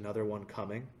saying there's another one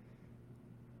coming.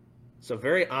 So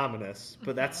very ominous,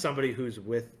 but that's somebody who's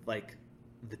with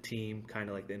the team, kind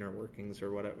of the inner workings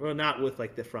or whatever. Well, not with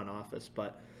the front office,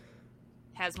 but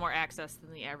has more access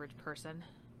than the average person.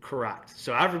 Correct.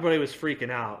 So everybody was freaking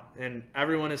out, and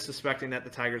everyone is suspecting that the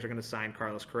Tigers are going to sign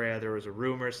Carlos Correa. There was a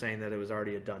rumor saying that it was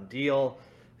already a done deal.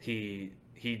 He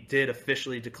did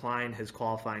officially decline his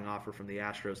qualifying offer from the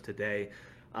Astros today.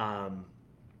 I'm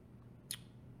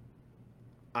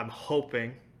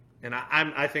hoping, and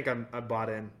I think I'm bought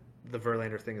in. The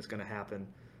Verlander thing is going to happen.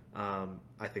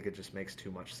 I think it just makes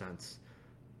too much sense,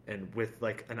 and with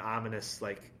an ominous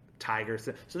Tigers.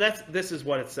 So this is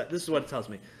what it said. This is what it tells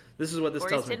me. This is what this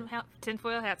tells me.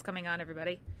 Tinfoil hat's coming on,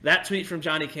 everybody. That tweet from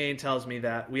Johnny Kane tells me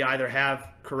that we either have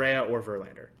Correa or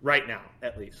Verlander right now,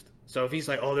 at least. So if he's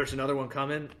oh, there's another one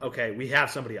coming, okay, we have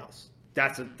somebody else.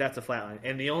 That's a flat line.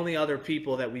 And the only other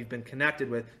people that we've been connected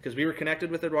with, because we were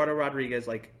connected with Eduardo Rodriguez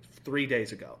 3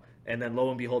 days ago, and then lo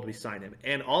and behold, we signed him.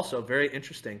 And also, very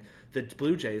interesting, the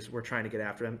Blue Jays were trying to get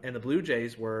after him, and the Blue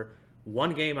Jays were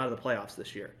one game out of the playoffs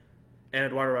this year. And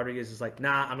Eduardo Rodriguez is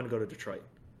nah, I'm going to go to Detroit.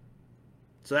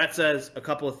 So that says a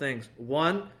couple of things.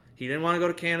 One, he didn't want to go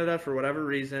to Canada for whatever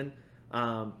reason.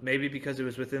 Maybe because it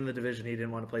was within the division, he didn't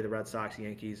want to play the Red Sox,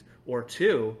 Yankees. Or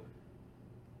two,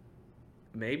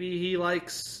 maybe he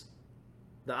likes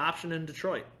the option in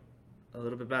Detroit a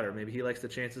little bit better. Maybe he likes the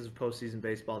chances of postseason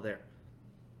baseball there.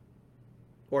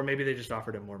 Or maybe they just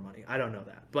offered him more money. I don't know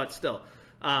that. But still,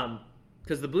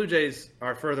 because the Blue Jays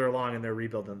are further along in their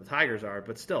rebuild than the Tigers are,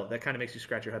 but still, that kind of makes you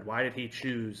scratch your head. Why did he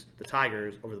choose the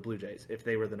Tigers over the Blue Jays if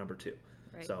they were the number two?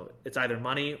 Right. So it's either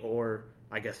money or,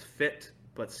 I guess, fit,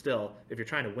 but still, if you're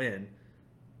trying to win,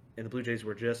 and the Blue Jays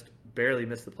were just barely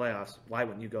missed the playoffs, why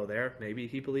wouldn't you go there? Maybe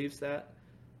he believes that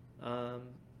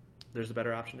there's a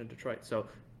better option in Detroit. So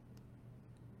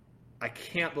I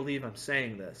can't believe I'm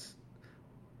saying this,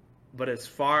 but as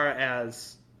far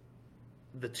as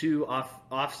the two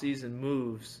off-season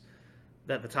moves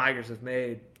that the Tigers have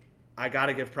made, I got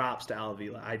to give props to Al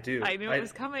Avila. I do. I knew it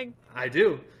was coming. I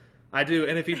do.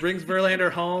 And if he brings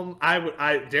Verlander home,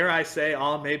 dare I say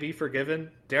all may be forgiven?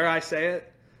 Dare I say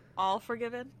it? All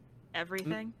forgiven?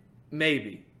 Everything?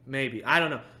 Maybe. I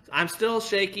don't know. I'm still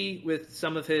shaky with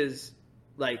some of his,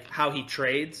 how he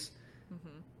trades.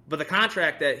 Mm-hmm. But the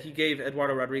contract that he gave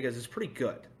Eduardo Rodriguez is pretty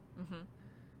good. Mm-hmm.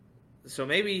 So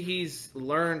maybe he's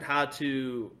learned how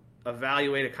to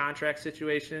evaluate a contract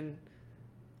situation.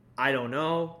 I don't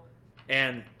know.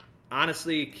 And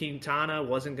honestly, Quintana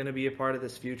wasn't going to be a part of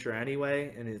this future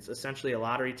anyway, and it's essentially a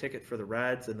lottery ticket for the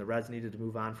Reds, and the Reds needed to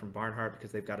move on from Barnhart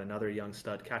because they've got another young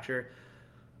stud catcher.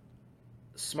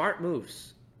 Smart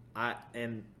moves.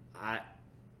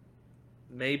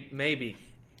 Maybe.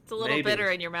 It's a little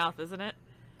bitter in your mouth, isn't it?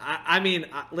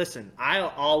 Listen, I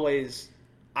will always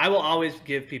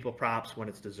give people props when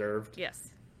it's deserved. Yes.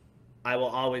 I will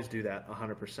always do that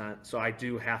 100%. So I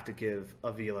do have to give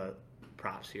Avila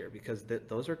props here because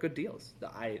those are good deals.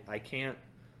 I can't,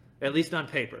 at least on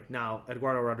paper. Now,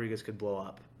 Eduardo Rodriguez could blow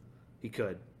up. He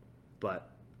could. But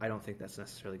I don't think that's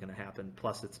necessarily going to happen.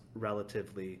 Plus, it's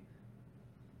relatively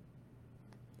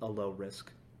a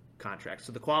low-risk contract.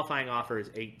 So the qualifying offer is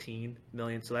 $18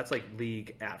 million. So that's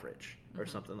league average or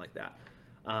something like that.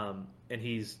 And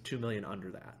he's $2 million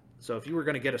under that. So if you were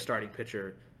going to get a starting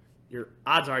pitcher, your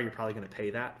odds are you're probably going to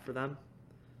pay that for them.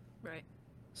 Right.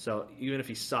 So even if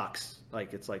he sucks,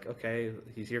 it's okay,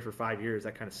 he's here for 5 years.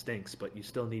 That kind of stinks, but you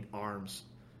still need arms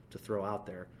to throw out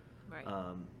there. Right.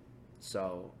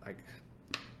 So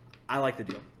I like the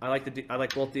deal. I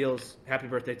like both deals. Happy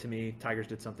birthday to me. Tigers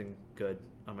did something good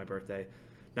on my birthday.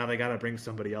 Now they got to bring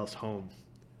somebody else home.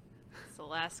 It's the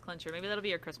last clincher. Maybe that'll be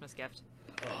your Christmas gift.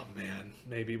 Oh man,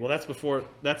 maybe. Well, that's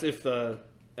if the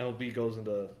MLB goes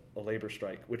into a labor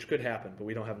strike, which could happen, but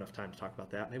we don't have enough time to talk about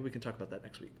that. Maybe we can talk about that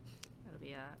next week. That'll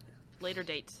be a later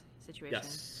date situation.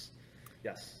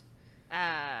 Yes.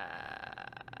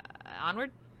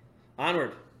 Onward.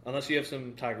 Unless you have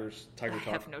some Tiger talk.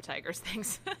 I have no Tigers,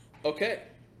 thanks. Okay.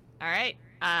 All right.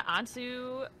 On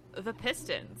to the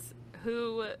Pistons,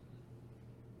 who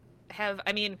have,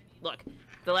 look,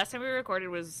 the last time we recorded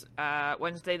was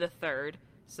Wednesday the 3rd,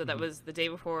 so that was the day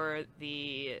before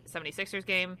the 76ers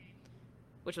game,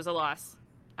 which was a loss.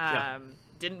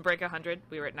 Didn't break 100.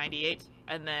 We were at 98.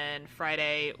 And then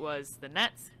Friday was the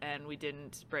Nets, and we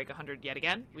didn't break 100 yet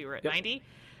again. We were at 90.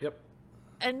 Yep.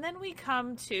 And then we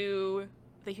come to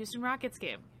the Houston Rockets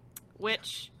game,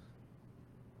 which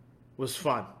was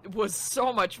fun. Was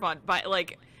so much fun.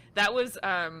 That was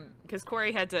because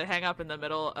Corey had to hang up in the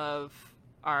middle of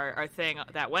our thing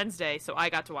that Wednesday, so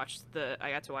I got to watch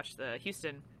the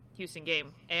Houston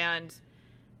game, and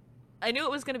I knew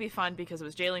it was going to be fun because it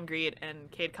was Jalen Green and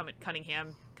Cade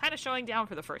Cunningham kind of showing down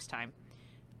for the first time,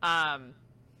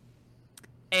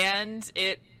 and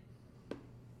it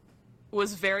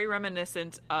was very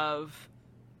reminiscent of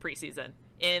preseason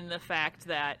in the fact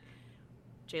that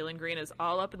Jalen Green is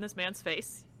all up in this man's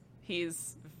face.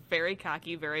 He's very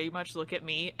cocky, very much look at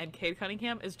me, and Cade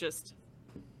Cunningham is just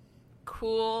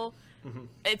cool. Mm-hmm.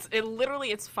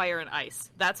 It's fire and ice.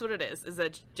 That's what it is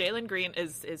that Jalen Green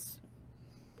is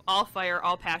all fire,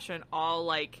 all passion, all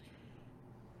like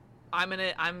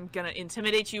I'm gonna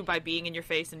intimidate you by being in your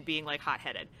face and being like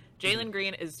hot-headed. Jalen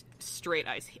Green is straight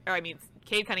ice.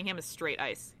 Cade Cunningham is straight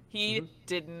ice. He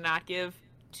did not give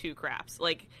two craps.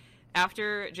 Like,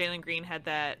 after Jalen Green had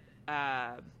that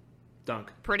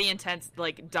dunk, pretty intense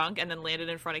dunk, and then landed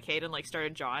in front of Cade and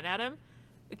started jawing at him,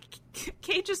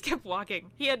 Cade just kept walking.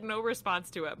 He had no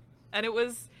response to him, and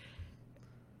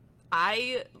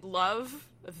I love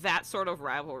that sort of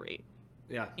rivalry.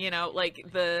 Yeah.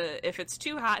 If it's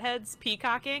two hotheads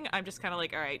peacocking, I'm just kind of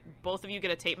like, all right, both of you get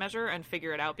a tape measure and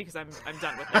figure it out because I'm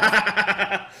done with this.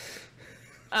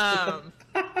 I'm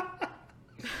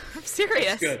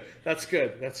serious. That's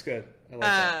good. I like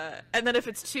that. And then if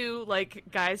it's two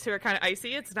guys who are kind of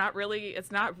icy, it's not really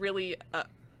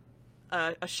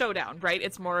a showdown, right?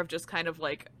 It's more of just kind of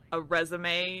like a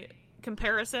resume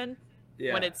comparison.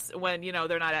 Yeah. When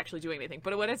they're not actually doing anything.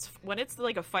 But when it's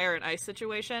like a fire and ice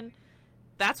situation,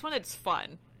 that's when it's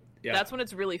fun. Yeah. That's when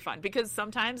it's really fun because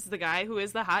sometimes the guy who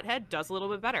is the hothead does a little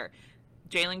bit better.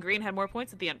 Jalen Green had more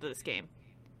points at the end of this game,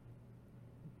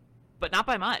 but not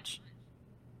by much.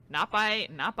 Not by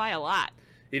a lot.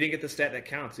 He didn't get the stat that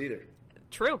counts either.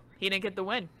 True. He didn't get the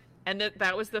win. And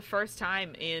that was the first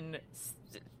time in,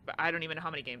 I don't even know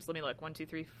how many games. Let me look. 1, 2,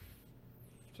 3,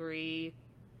 3.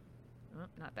 Oh,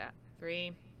 not that.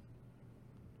 3.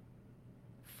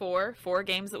 4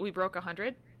 games that we broke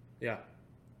 100. Yeah.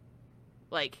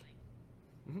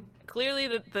 Clearly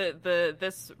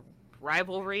this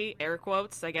rivalry, air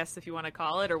quotes, I guess if you want to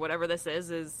call it, or whatever this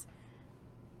is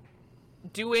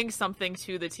doing something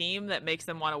to the team that makes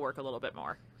them want to work a little bit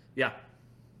more. Yeah.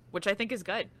 Which I think is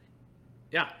good.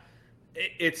 Yeah.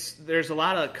 There's a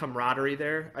lot of camaraderie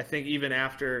there. I think even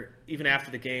after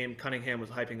the game, Cunningham was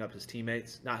hyping up his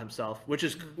teammates, not himself, which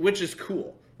is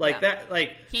cool.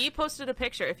 He posted a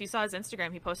picture. If you saw his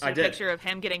Instagram, he posted a picture of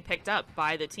him getting picked up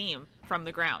by the team from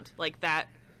the ground, like that.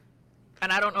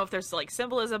 And I don't know if there's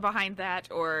symbolism behind that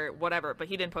or whatever, but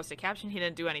he didn't post a caption. He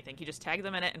didn't do anything. He just tagged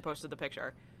them in it and posted the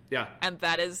picture. Yeah. And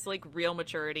that is real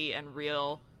maturity and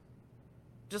real,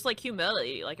 just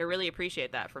humility. I really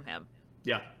appreciate that from him.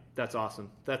 Yeah. That's awesome.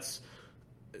 That's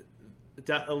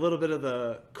a little bit of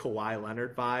the Kawhi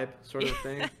Leonard vibe sort of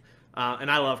thing. And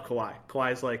I love Kawhi.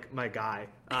 Kawhi's my guy.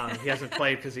 He hasn't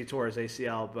played because he tore his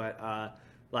ACL, but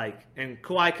and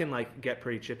Kawhi can get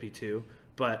pretty chippy too.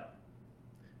 But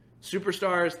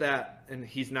superstars and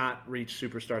he's not reached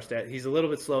superstar stat. He's a little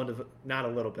bit slow, not a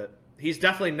little bit. He's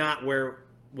definitely not where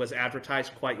was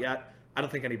advertised quite yet. I don't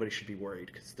think anybody should be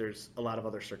worried because there's a lot of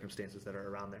other circumstances that are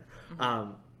around there.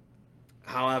 Mm-hmm.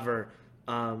 However,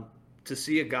 to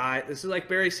see a guy, this is like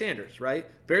Barry Sanders, right?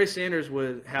 Barry Sanders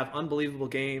would have unbelievable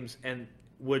games and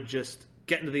would just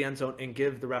get into the end zone and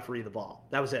give the referee the ball.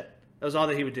 That was it. That was all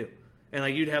that he would do.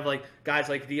 And you'd have guys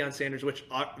like Deion Sanders, which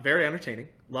are very entertaining.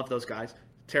 Love those guys.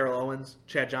 Terrell Owens,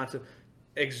 Chad Johnson,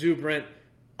 exuberant,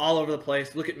 all over the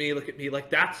place. Look at me.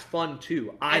 That's fun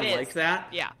too. I like that.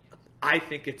 Yeah. I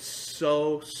think it's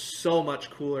so much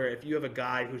cooler if you have a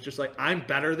guy who's just I'm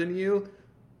better than you.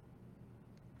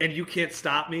 And you can't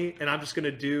stop me, and I'm just gonna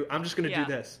do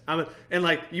this.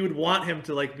 You would want him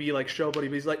to be showboaty,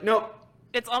 but he's nope,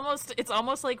 It's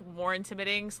almost like more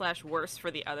intimidating / worse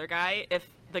for the other guy if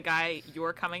the guy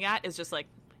you're coming at is just like,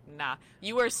 nah,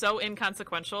 you are so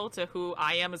inconsequential to who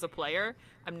I am as a player.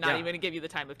 I'm not even going to give you the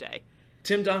time of day.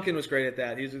 Tim Duncan was great at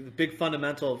that. He was a big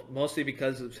fundamental, mostly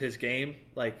because of his game.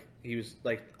 Like, he was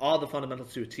like all the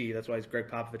fundamentals to a T. That's why he's Greg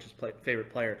Popovich's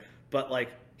favorite player. But like,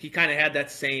 he kind of had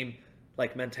that same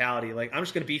like mentality. Like, I'm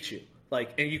just going to beat you.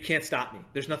 Like, and you can't stop me.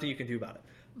 There's nothing you can do about it.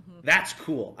 Mm-hmm. That's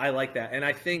cool. I like that. And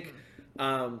I think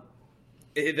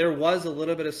there was a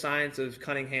little bit of signs of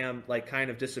Cunningham like kind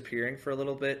of disappearing for a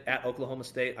little bit at Oklahoma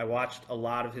State. I watched a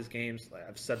lot of his games.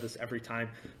 I've said this every time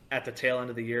at the tail end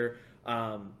of the year.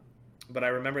 But I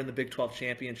remember in the Big 12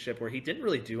 championship where he didn't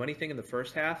really do anything in the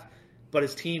first half, but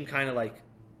his team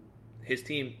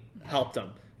helped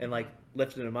him and like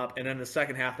lifted him up. And then the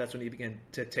second half, that's when he began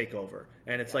to take over.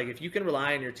 And it's like, if you can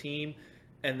rely on your team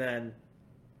and then,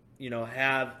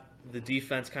 have the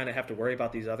defense kind of have to worry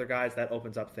about these other guys, that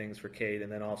opens up things for Cade.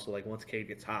 And then also, like, once Cade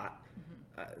gets hot,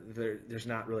 there's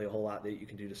not really a whole lot that you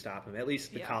can do to stop him. At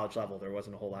least at the college level, there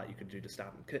wasn't a whole lot you could do to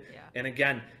stop him. Yeah. And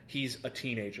again, he's a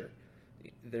teenager.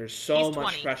 There's so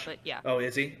much pressure. Oh,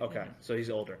 is he? Okay, mm-hmm. So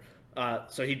he's older.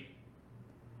 So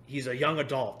he's a young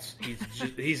adult.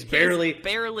 He's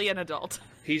barely an adult.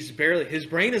 His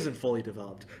brain isn't fully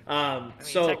developed.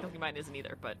 So technically mine isn't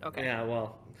either, but okay. Yeah,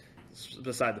 well, it's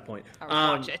beside the point.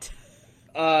 I'll watch it.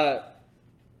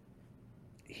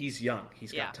 He's young.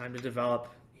 He's got time to develop.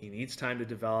 He needs time to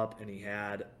develop, and he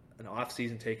had an off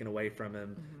season taken away from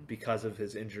him because of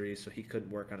his injuries, so he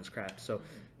couldn't work on his craft. So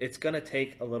it's going to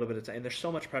take a little bit of time. And there's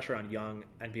so much pressure on young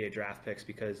NBA draft picks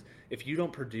because if you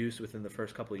don't produce within the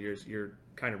first couple of years, you're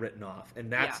kind of written off.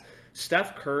 And that's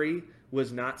Steph Curry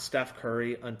was not Steph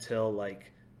Curry until like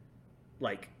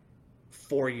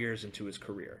 4 years into his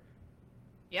career.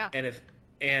 Yeah.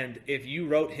 And if you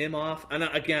wrote him off, and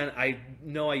again, I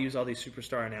know I use all these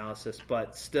superstar analysis,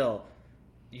 but still,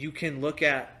 you can look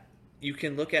at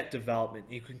development.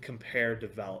 You can compare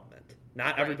development.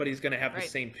 Not everybody's going to have the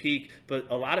same peak, but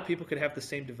a lot of people could have the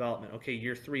same development. Okay,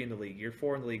 year 3 in the league, year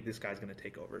 4 in the league, this guy's going to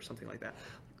take over, something like that.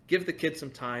 Give the kid some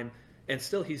time, and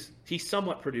still he's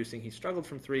somewhat producing. He struggled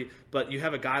from 3, but you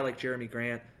have a guy like Jeremy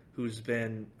Grant who's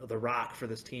been the rock for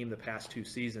this team the past 2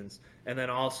 seasons, and then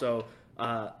also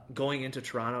going into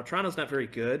Toronto. Toronto's not very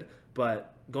good,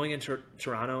 but going into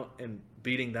Toronto and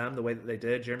beating them the way that they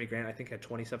did, Jeremy Grant I think had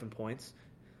 27 points.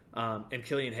 And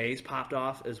Killian Hayes popped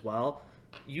off as well.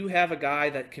 You have a guy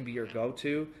that can be your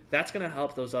go-to. That's going to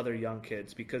help those other young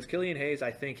kids because Killian Hayes,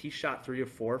 I think he shot 3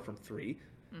 of 4 from 3.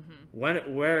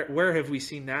 Mm-hmm. Where have we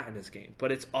seen that in his game?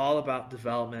 But it's all about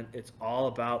development. It's all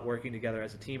about working together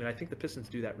as a team, and I think the Pistons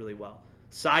do that really well.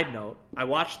 Side note: I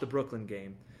watched the Brooklyn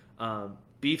game.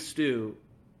 Beef stew,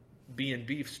 being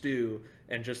beef stew,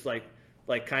 and just like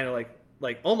kind of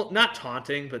like almost not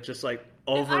taunting, but just like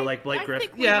over like Blake Griffin.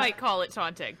 I think we might call it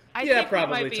taunting. I think we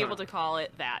might be able to call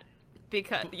it that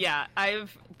because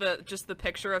I've the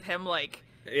picture of him like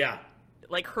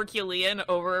Herculean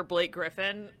over Blake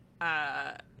Griffin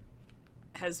has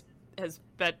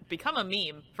become a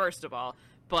meme first of all,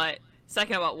 but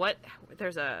second of all,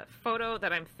 there's a photo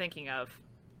that I'm thinking of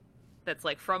that's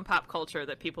like from pop culture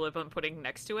that people have been putting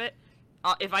next to it.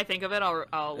 If I think of it,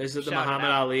 I'll Is it the Muhammad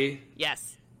Ali?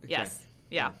 Yes. Okay. Yes.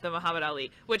 Yeah, the Muhammad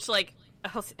Ali, which like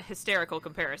a hysterical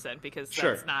comparison because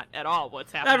that's not at all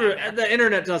what's happening. The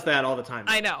internet does that all the time.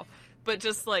 I know, but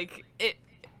just like it,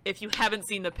 if you haven't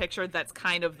seen the picture, that's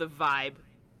kind of the vibe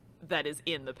that is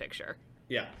in the picture.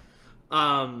 Yeah.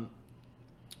 But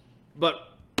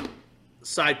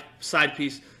side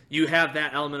piece, you have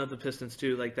that element of the Pistons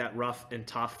too, like that rough and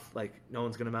tough, like no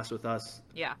one's gonna mess with us.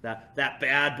 Yeah. That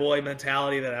bad boy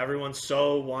mentality that everyone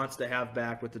so wants to have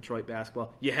back with Detroit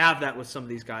basketball. You have that with some of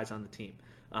these guys on the team.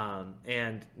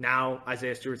 And now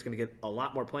Isaiah Stewart's going to get a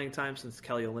lot more playing time since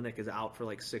Kelly Olynyk is out for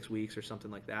like 6 weeks or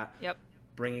something like that. Yep.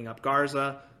 Bringing up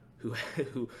Garza, who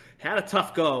had a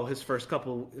tough go his first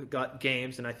couple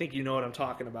games, and I think you know what I'm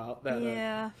talking about.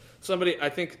 That, somebody,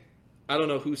 I don't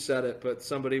know who said it, but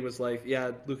somebody was like,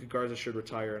 "Yeah, Luka Garza should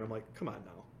retire," and I'm like, "Come on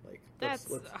now, like that's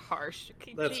harsh.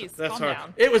 That's calm hard.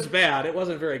 Down. It was bad. It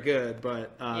wasn't very good,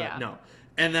 but no."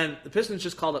 And then the Pistons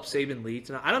just called up Saben Lee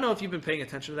tonight. I don't know if you've been paying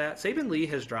attention to that. Saben Lee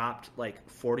has dropped like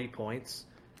 40 points.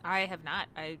 I have not.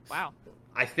 Wow.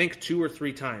 I think 2 or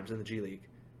 3 times in the G League.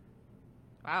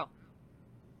 Wow.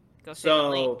 Go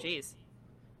Saben Lee. Jeez.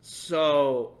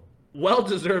 So well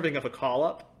deserving of a call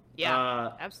up. Yeah,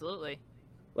 absolutely.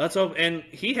 Let's hope. And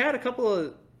he had a couple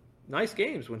of nice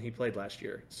games when he played last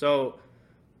year. So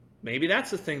maybe that's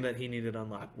the thing that he needed to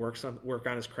unlock. Work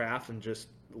on his craft and just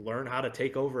learn how to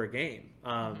take over a game.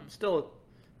 Still,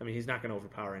 I mean, he's not going to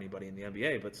overpower anybody in the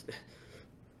NBA,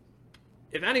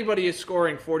 if anybody is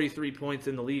scoring 43 points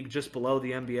in the league just below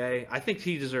the NBA, I think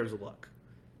he deserves a look.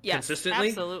 Yes, consistently.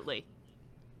 Absolutely.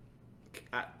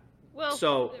 Well,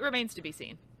 so it remains to be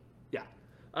seen. Yeah.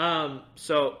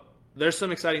 So there's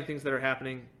some exciting things that are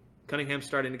happening. Cunningham's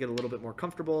starting to get a little bit more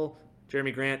comfortable.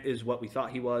 Jeremy Grant is what we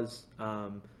thought he was.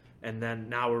 And then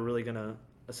now we're really going to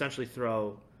essentially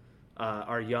throw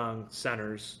our young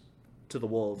centers to the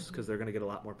Wolves because they're going to get a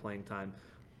lot more playing time.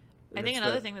 I think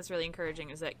another thing that's really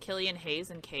encouraging is that Killian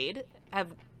Hayes and Cade have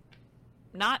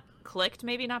not clicked,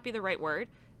 maybe not be the right word,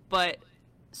 but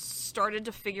started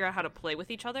to figure out how to play with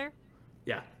each other.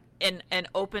 Yeah. And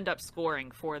opened up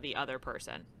scoring for the other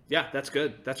person. Yeah, that's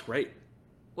good. That's great.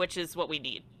 Which is what we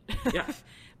need. Yeah.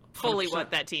 Fully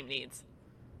what that team needs.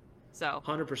 So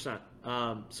 100%.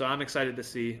 So I'm excited to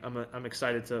see. I'm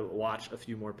excited to watch a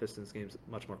few more Pistons games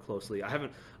much more closely. I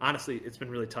haven't, honestly, it's been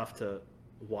really tough to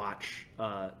watch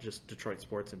just Detroit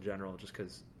sports in general, just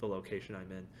because the location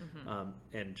I'm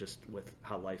in, and just with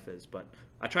how life is. But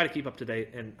I try to keep up to date,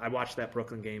 and I watched that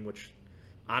Brooklyn game, which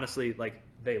honestly, like,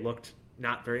 they looked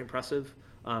not very impressive,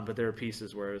 but there were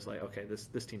pieces where it was like, okay, this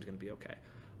team's going to be okay.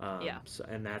 So,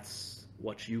 and that's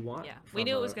what you want. Yeah, we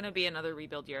knew it was going to be another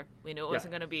rebuild year. We knew it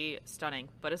wasn't going to be stunning,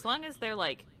 but as long as they're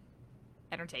like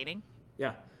entertaining,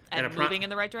 and moving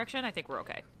in the right direction, I think we're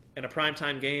okay. In a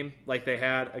primetime game like they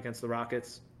had against the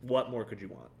Rockets, what more could you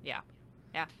want? Yeah,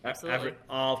 absolutely.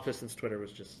 All of Pistons Twitter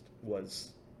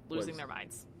was losing their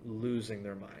minds. Losing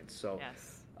their minds. So,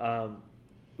 yes.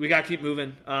 We got to keep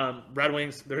moving. Red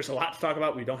Wings, there's a lot to talk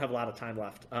about. We don't have a lot of time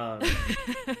left,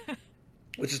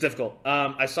 which is difficult.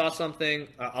 I saw something.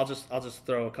 I'll just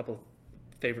throw a couple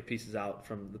favorite pieces out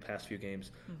from the past few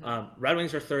games. Red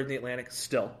Wings are third in the Atlantic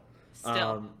still.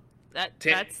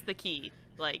 That's the key.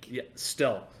 Like, yeah,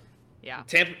 still. Yeah.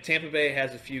 Tampa Bay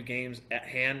has a few games at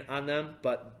hand on them,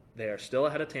 but they are still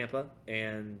ahead of Tampa,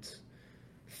 and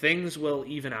things will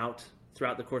even out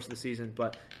throughout the course of the season.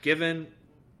 But given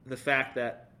the fact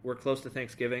that we're close to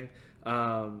Thanksgiving,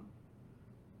 and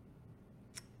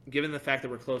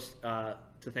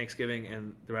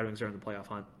the Red Wings are in the playoff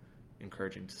hunt,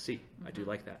 encouraging to see. I do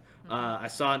like that. I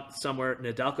saw somewhere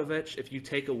Nedeljkovic, if you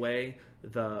take away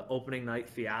the opening night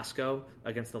fiasco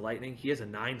against the Lightning, he has a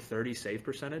 .930 save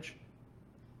percentage.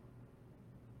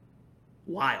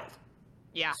 Wild.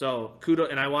 Yeah. So kudos,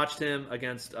 and I watched him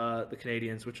against the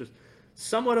Canadiens, which was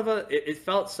somewhat of it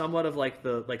felt somewhat of like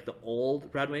the old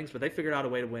Red Wings, but they figured out a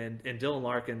way to win. And Dylan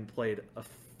Larkin played a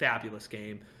fabulous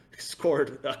game,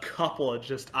 scored a couple of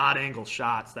just odd angle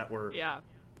shots that were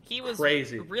he was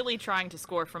crazy. Really trying to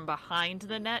score from behind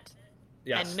the net,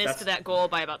 and missed that goal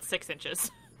by about 6 inches.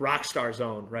 Rockstar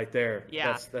zone right there.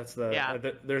 Yeah, that's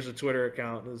there's a Twitter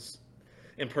account that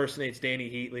impersonates Danny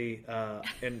Heatley,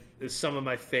 and is some of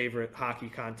my favorite hockey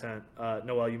content.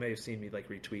 Noelle, you may have seen me like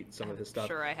retweet some of his stuff.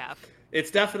 Sure, I have.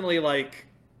 It's definitely like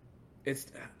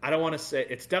I don't want to say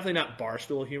it's definitely not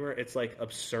barstool humor. It's like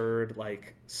absurd,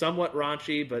 like somewhat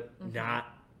raunchy, but not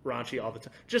raunchy all the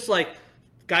time. Just like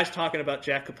guys talking about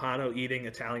Jack Capano eating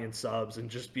Italian subs and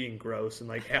just being gross and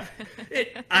like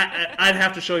I'd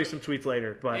have to show you some tweets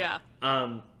later, but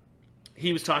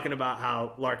he was talking about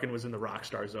how Larkin was in the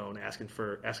Rockstar zone asking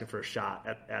for a shot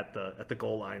at the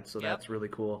goal line, so that's really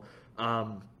cool.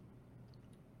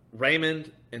 Raymond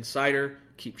and Seider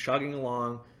keep chugging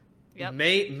along.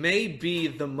 May be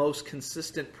the most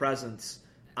consistent presence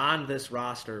on this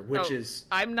roster, which is...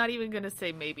 I'm not even going to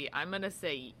say maybe. I'm going to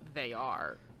say they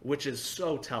are. Which is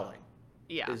so telling.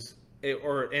 Yeah.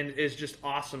 And is just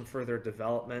awesome for their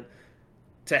development.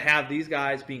 To have these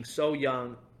guys being so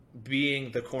young,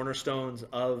 being the cornerstones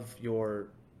of your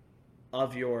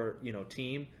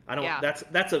team.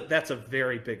 That's a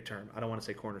very big term. I don't want to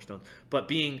say cornerstones, but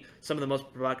being some of the most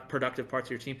productive parts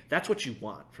of your team, that's what you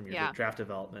want from your draft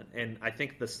development. And I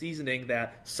think the seasoning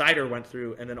that Seider went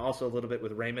through, and then also a little bit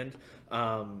with Raymond,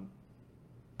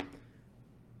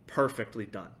 perfectly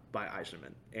done by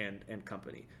Yzerman and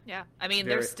company. Yeah. I mean,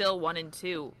 they're still 1 and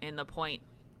 2 in the point,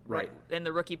 right, in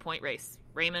the rookie point race.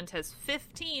 Raymond has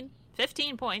 15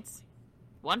 points,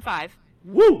 1-5.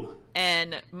 Woo!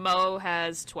 And Mo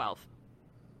has 12.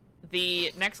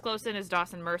 The next closest is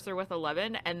Dawson Mercer with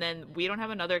 11, and then we don't have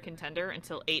another contender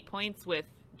until 8 points with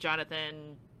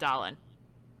Jonathan Dahlin.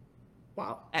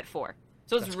 Wow. At 4.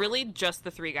 So it's really just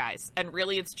the 3 guys, and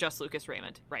really it's just Lucas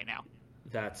Raymond right now.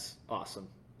 That's awesome.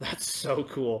 That's so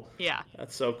cool. Yeah.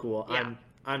 That's so cool. Yeah.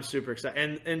 I'm super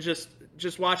excited. And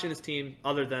just watching this team,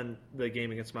 other than the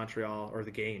game against Montreal, or the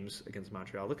games against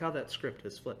Montreal, look how that script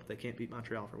has flipped. They can't beat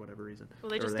Montreal for whatever reason. Well,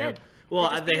 they just did.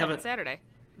 They have on Saturday.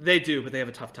 They do, but they have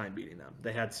a tough time beating them.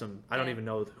 They had some. I don't even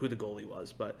know who the goalie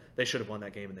was, but they should have won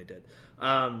that game, and they did.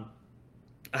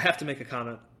 I have to make a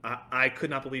comment. I could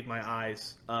not believe my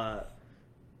eyes.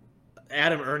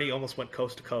 Adam Ernie almost went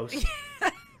coast to coast.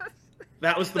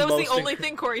 That was the only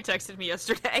thing Corey texted me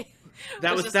yesterday.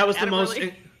 That was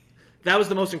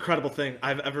the most incredible thing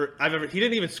I've ever. He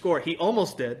didn't even score. He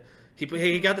almost did.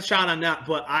 He got the shot on net,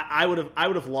 but I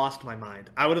would have lost my mind.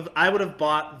 I would have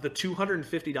bought the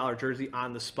 $250 jersey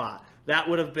on the spot. That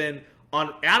would have been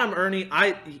on Adam Ernie.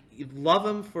 I love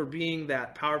him for being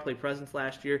that power play presence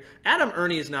last year. Adam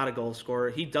Ernie is not a goal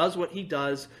scorer. He does what he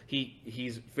does.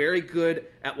 He's very good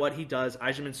at what he does.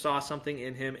 Yzerman saw something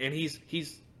in him, and he's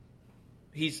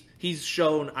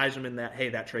shown Yzerman that, hey,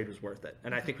 that trade was worth it.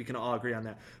 And I think we can all agree on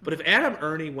that. But if Adam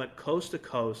Ernie went coast to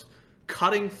coast,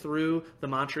 cutting through the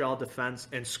Montreal defense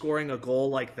and scoring a goal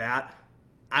like that,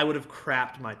 I would have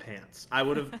crapped my pants.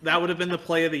 That would have been the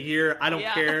play of the year. I don't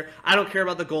care. I don't care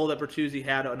about the goal that Bertuzzi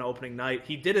had on opening night.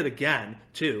 He did it again,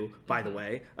 too, by the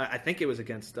way. I think it was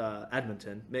against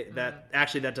Edmonton.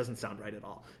 That doesn't sound right at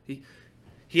all. He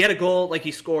had a goal like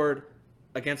he scored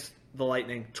against the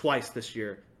Lightning twice this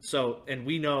year. So, and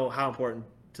we know how important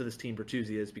to this team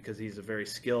Bertuzzi is because he's a very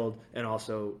skilled and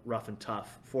also rough and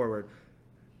tough forward.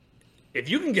 If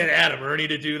you can get Adam Ernie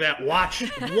to do that, watch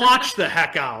the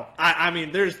heck out. I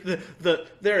mean,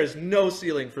 there is no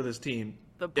ceiling for this team.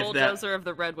 The bulldozer of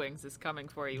the Red Wings is coming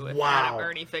for you if Wow. Adam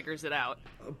Ernie figures it out.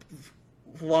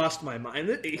 Lost my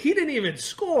mind. He didn't even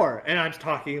score, and I'm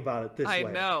talking about it this way.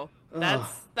 I know.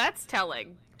 That's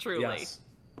telling, truly. Yes.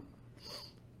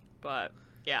 But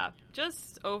yeah,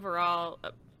 just overall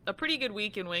a pretty good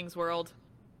week in Wings world.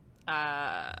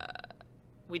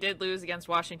 We did lose against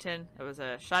Washington. It was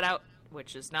a shutout,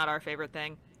 which is not our favorite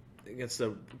thing. Against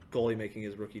the goalie making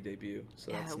his rookie debut.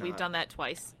 So yeah, we've done that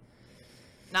twice.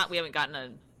 We haven't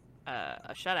gotten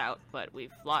a shutout, but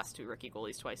we've lost 2 rookie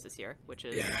goalies twice this year, which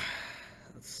is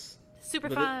super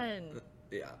fun.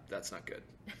 That's not good.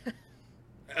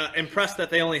 Impressed that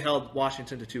they only held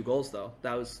Washington to 2 goals, though.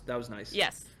 That was nice.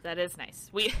 Yes, that is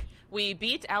nice. We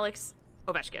beat Alex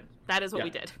Ovechkin. That is what we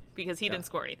did because he didn't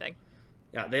score anything.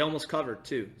 Yeah, they almost covered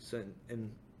too. So,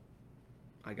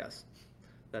 I guess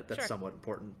that's somewhat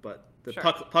important. But the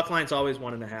puck line's always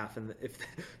 1.5, and if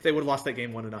they would have lost that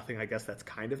game 1-0, I guess that's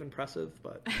kind of impressive.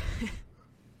 But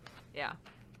yeah,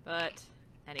 but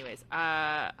anyways,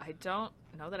 I don't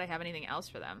know that I have anything else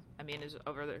for them. I mean, is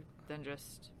over than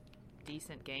just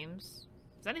decent games.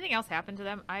 Does anything else happen to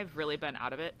them? I've really been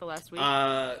out of it the last week.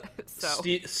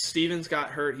 Stevens got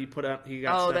hurt. He got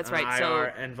sent on IR,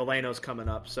 so, and Veleno's coming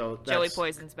up. So Joey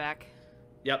Poison's back.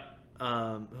 Yep.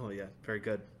 Very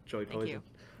good, Joey Poison. Thank you.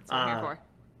 That's what I'm here for.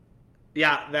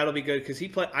 Yeah, that'll be good because he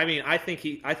played. I mean, I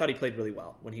thought he played really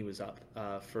well when he was up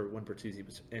for when Bertuzzi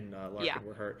was and Larkin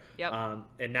were hurt. Yep.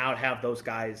 And now to have those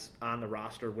guys on the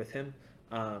roster with him,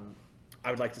 I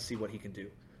would like to see what he can do.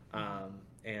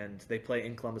 And they play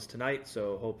in Columbus tonight,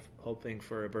 so hoping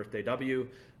for a birthday W.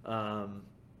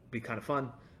 Be kind of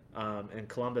fun. And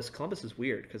Columbus is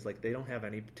weird because they don't have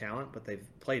any talent, but they've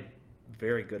played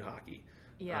very good hockey.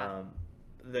 Yeah.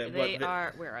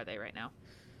 Are. Where are they right now?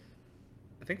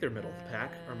 I think they're middle of the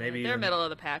pack, or maybe they're middle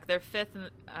of the pack. They're 5th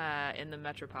in the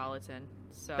Metropolitan.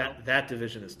 So that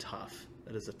division is tough.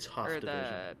 That is a tough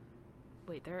division.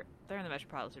 Wait, they're in the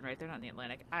Metropolitan, right? They're not in the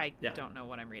Atlantic. I don't know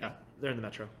what I'm reading. Yeah, they're in the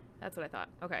Metro. That's what I thought.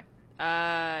 Okay.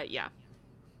 Yeah.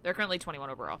 They're currently 21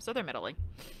 overall, so they're middling.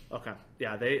 Okay.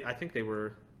 Yeah, I think they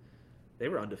were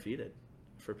undefeated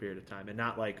for a period of time, and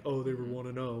not they were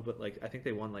 1-0, but I think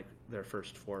they won their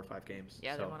first 4 or 5 games.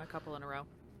 Yeah, they won a couple in a row.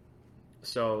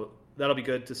 So that'll be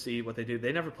good to see what they do.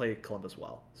 They never play Columbus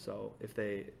well, so if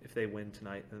they win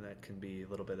tonight, then that can be a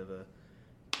little bit of a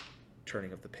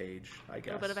turning of the page, I guess.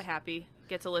 A little bit of a happy.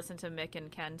 Get to listen to Mick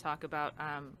and Ken talk about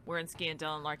Werenski and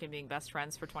Dylan Larkin being best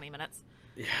friends for 20 minutes.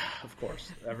 Yeah, of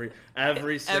course. Every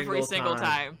single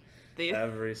time.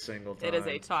 Every single time. It is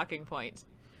a talking point.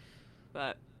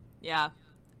 But yeah.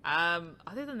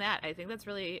 Other than that, I think that's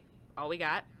really all we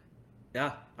got.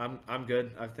 Yeah, I'm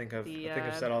good. I think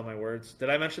I've said all my words. Did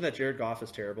I mention that Jared Goff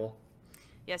is terrible?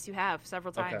 Yes, you have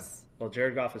several times. Okay. Well,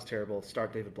 Jared Goff is terrible.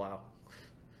 Start David Blau.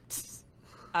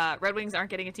 Red Wings aren't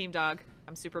getting a team dog.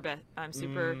 I'm super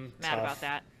mad about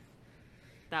that.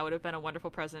 That would have been a wonderful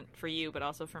present for you, but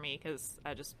also for me because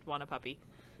I just want a puppy.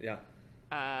 Yeah.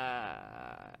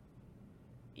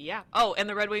 Yeah. Oh, and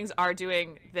the Red Wings are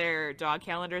doing their dog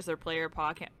calendars, their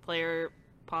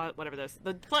whatever those.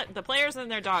 The players and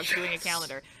their dogs doing a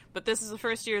calendar. But this is the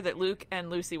first year that Luke and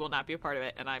Lucy will not be a part of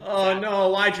it, and I'm sad. No,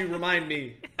 why'd you remind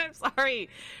me? I'm sorry.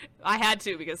 I had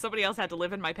to because somebody else had to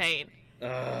live in my pain.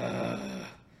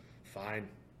 Fine.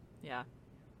 Yeah.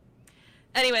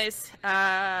 Anyways,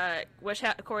 wish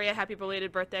Corey a happy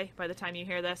belated birthday by the time you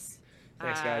hear this.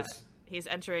 Thanks, guys. He's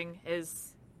entering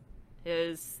his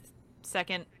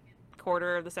second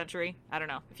quarter of the century. I don't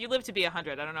know. If you live to be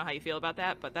 100, I don't know how you feel about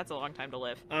that, but that's a long time to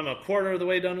live. I'm a quarter of the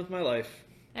way done with my life.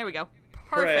 There we go.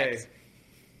 Hooray.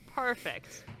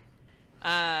 Perfect.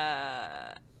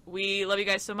 Perfect. We love you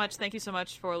guys so much. Thank you so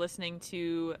much for listening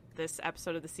to this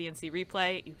episode of the CNC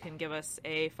Replay. You can give us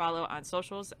a follow on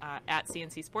socials at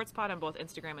CNC Sports Pod on both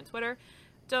Instagram and Twitter.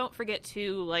 Don't forget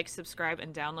to like, subscribe,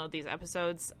 and download these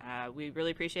episodes. We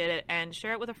really appreciate it. And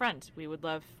share it with a friend. We would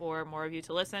love for more of you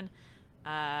to listen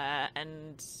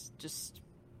and just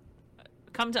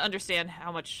come to understand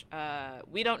how much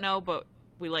we don't know, but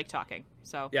we like talking.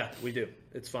 So yeah, we do.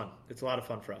 It's fun. It's a lot of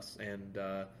fun for us. And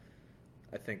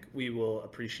I think we will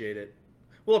appreciate it.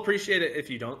 We'll appreciate it if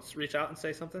you don't reach out and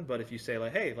say something. But if you say,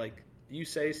 like, hey, like, you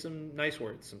say some nice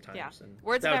words sometimes. Yeah. And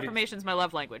words of affirmation is my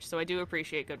love language, so I do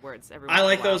appreciate good words. I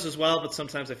like those as well, but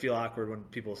sometimes I feel awkward when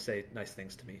people say nice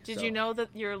things to me. Did you know that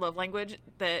your love language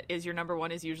that is your number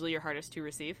one is usually your hardest to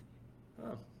receive?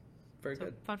 Oh, very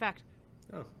good. Fun fact.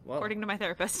 Oh, well. According to my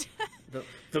therapist.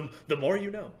 the more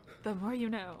you know. The more you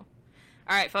know.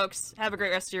 All right, folks. Have a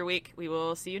great rest of your week. We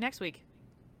will see you next week.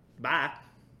 Bye.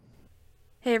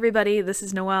 Hey, everybody. This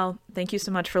is Noelle. Thank you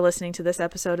so much for listening to this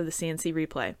episode of the CNC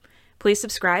Replay. Please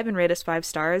subscribe and rate us 5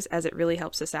 stars, as it really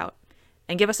helps us out.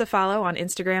 And give us a follow on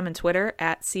Instagram and Twitter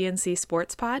at CNC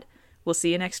Sports Pod. We'll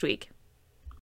see you next week.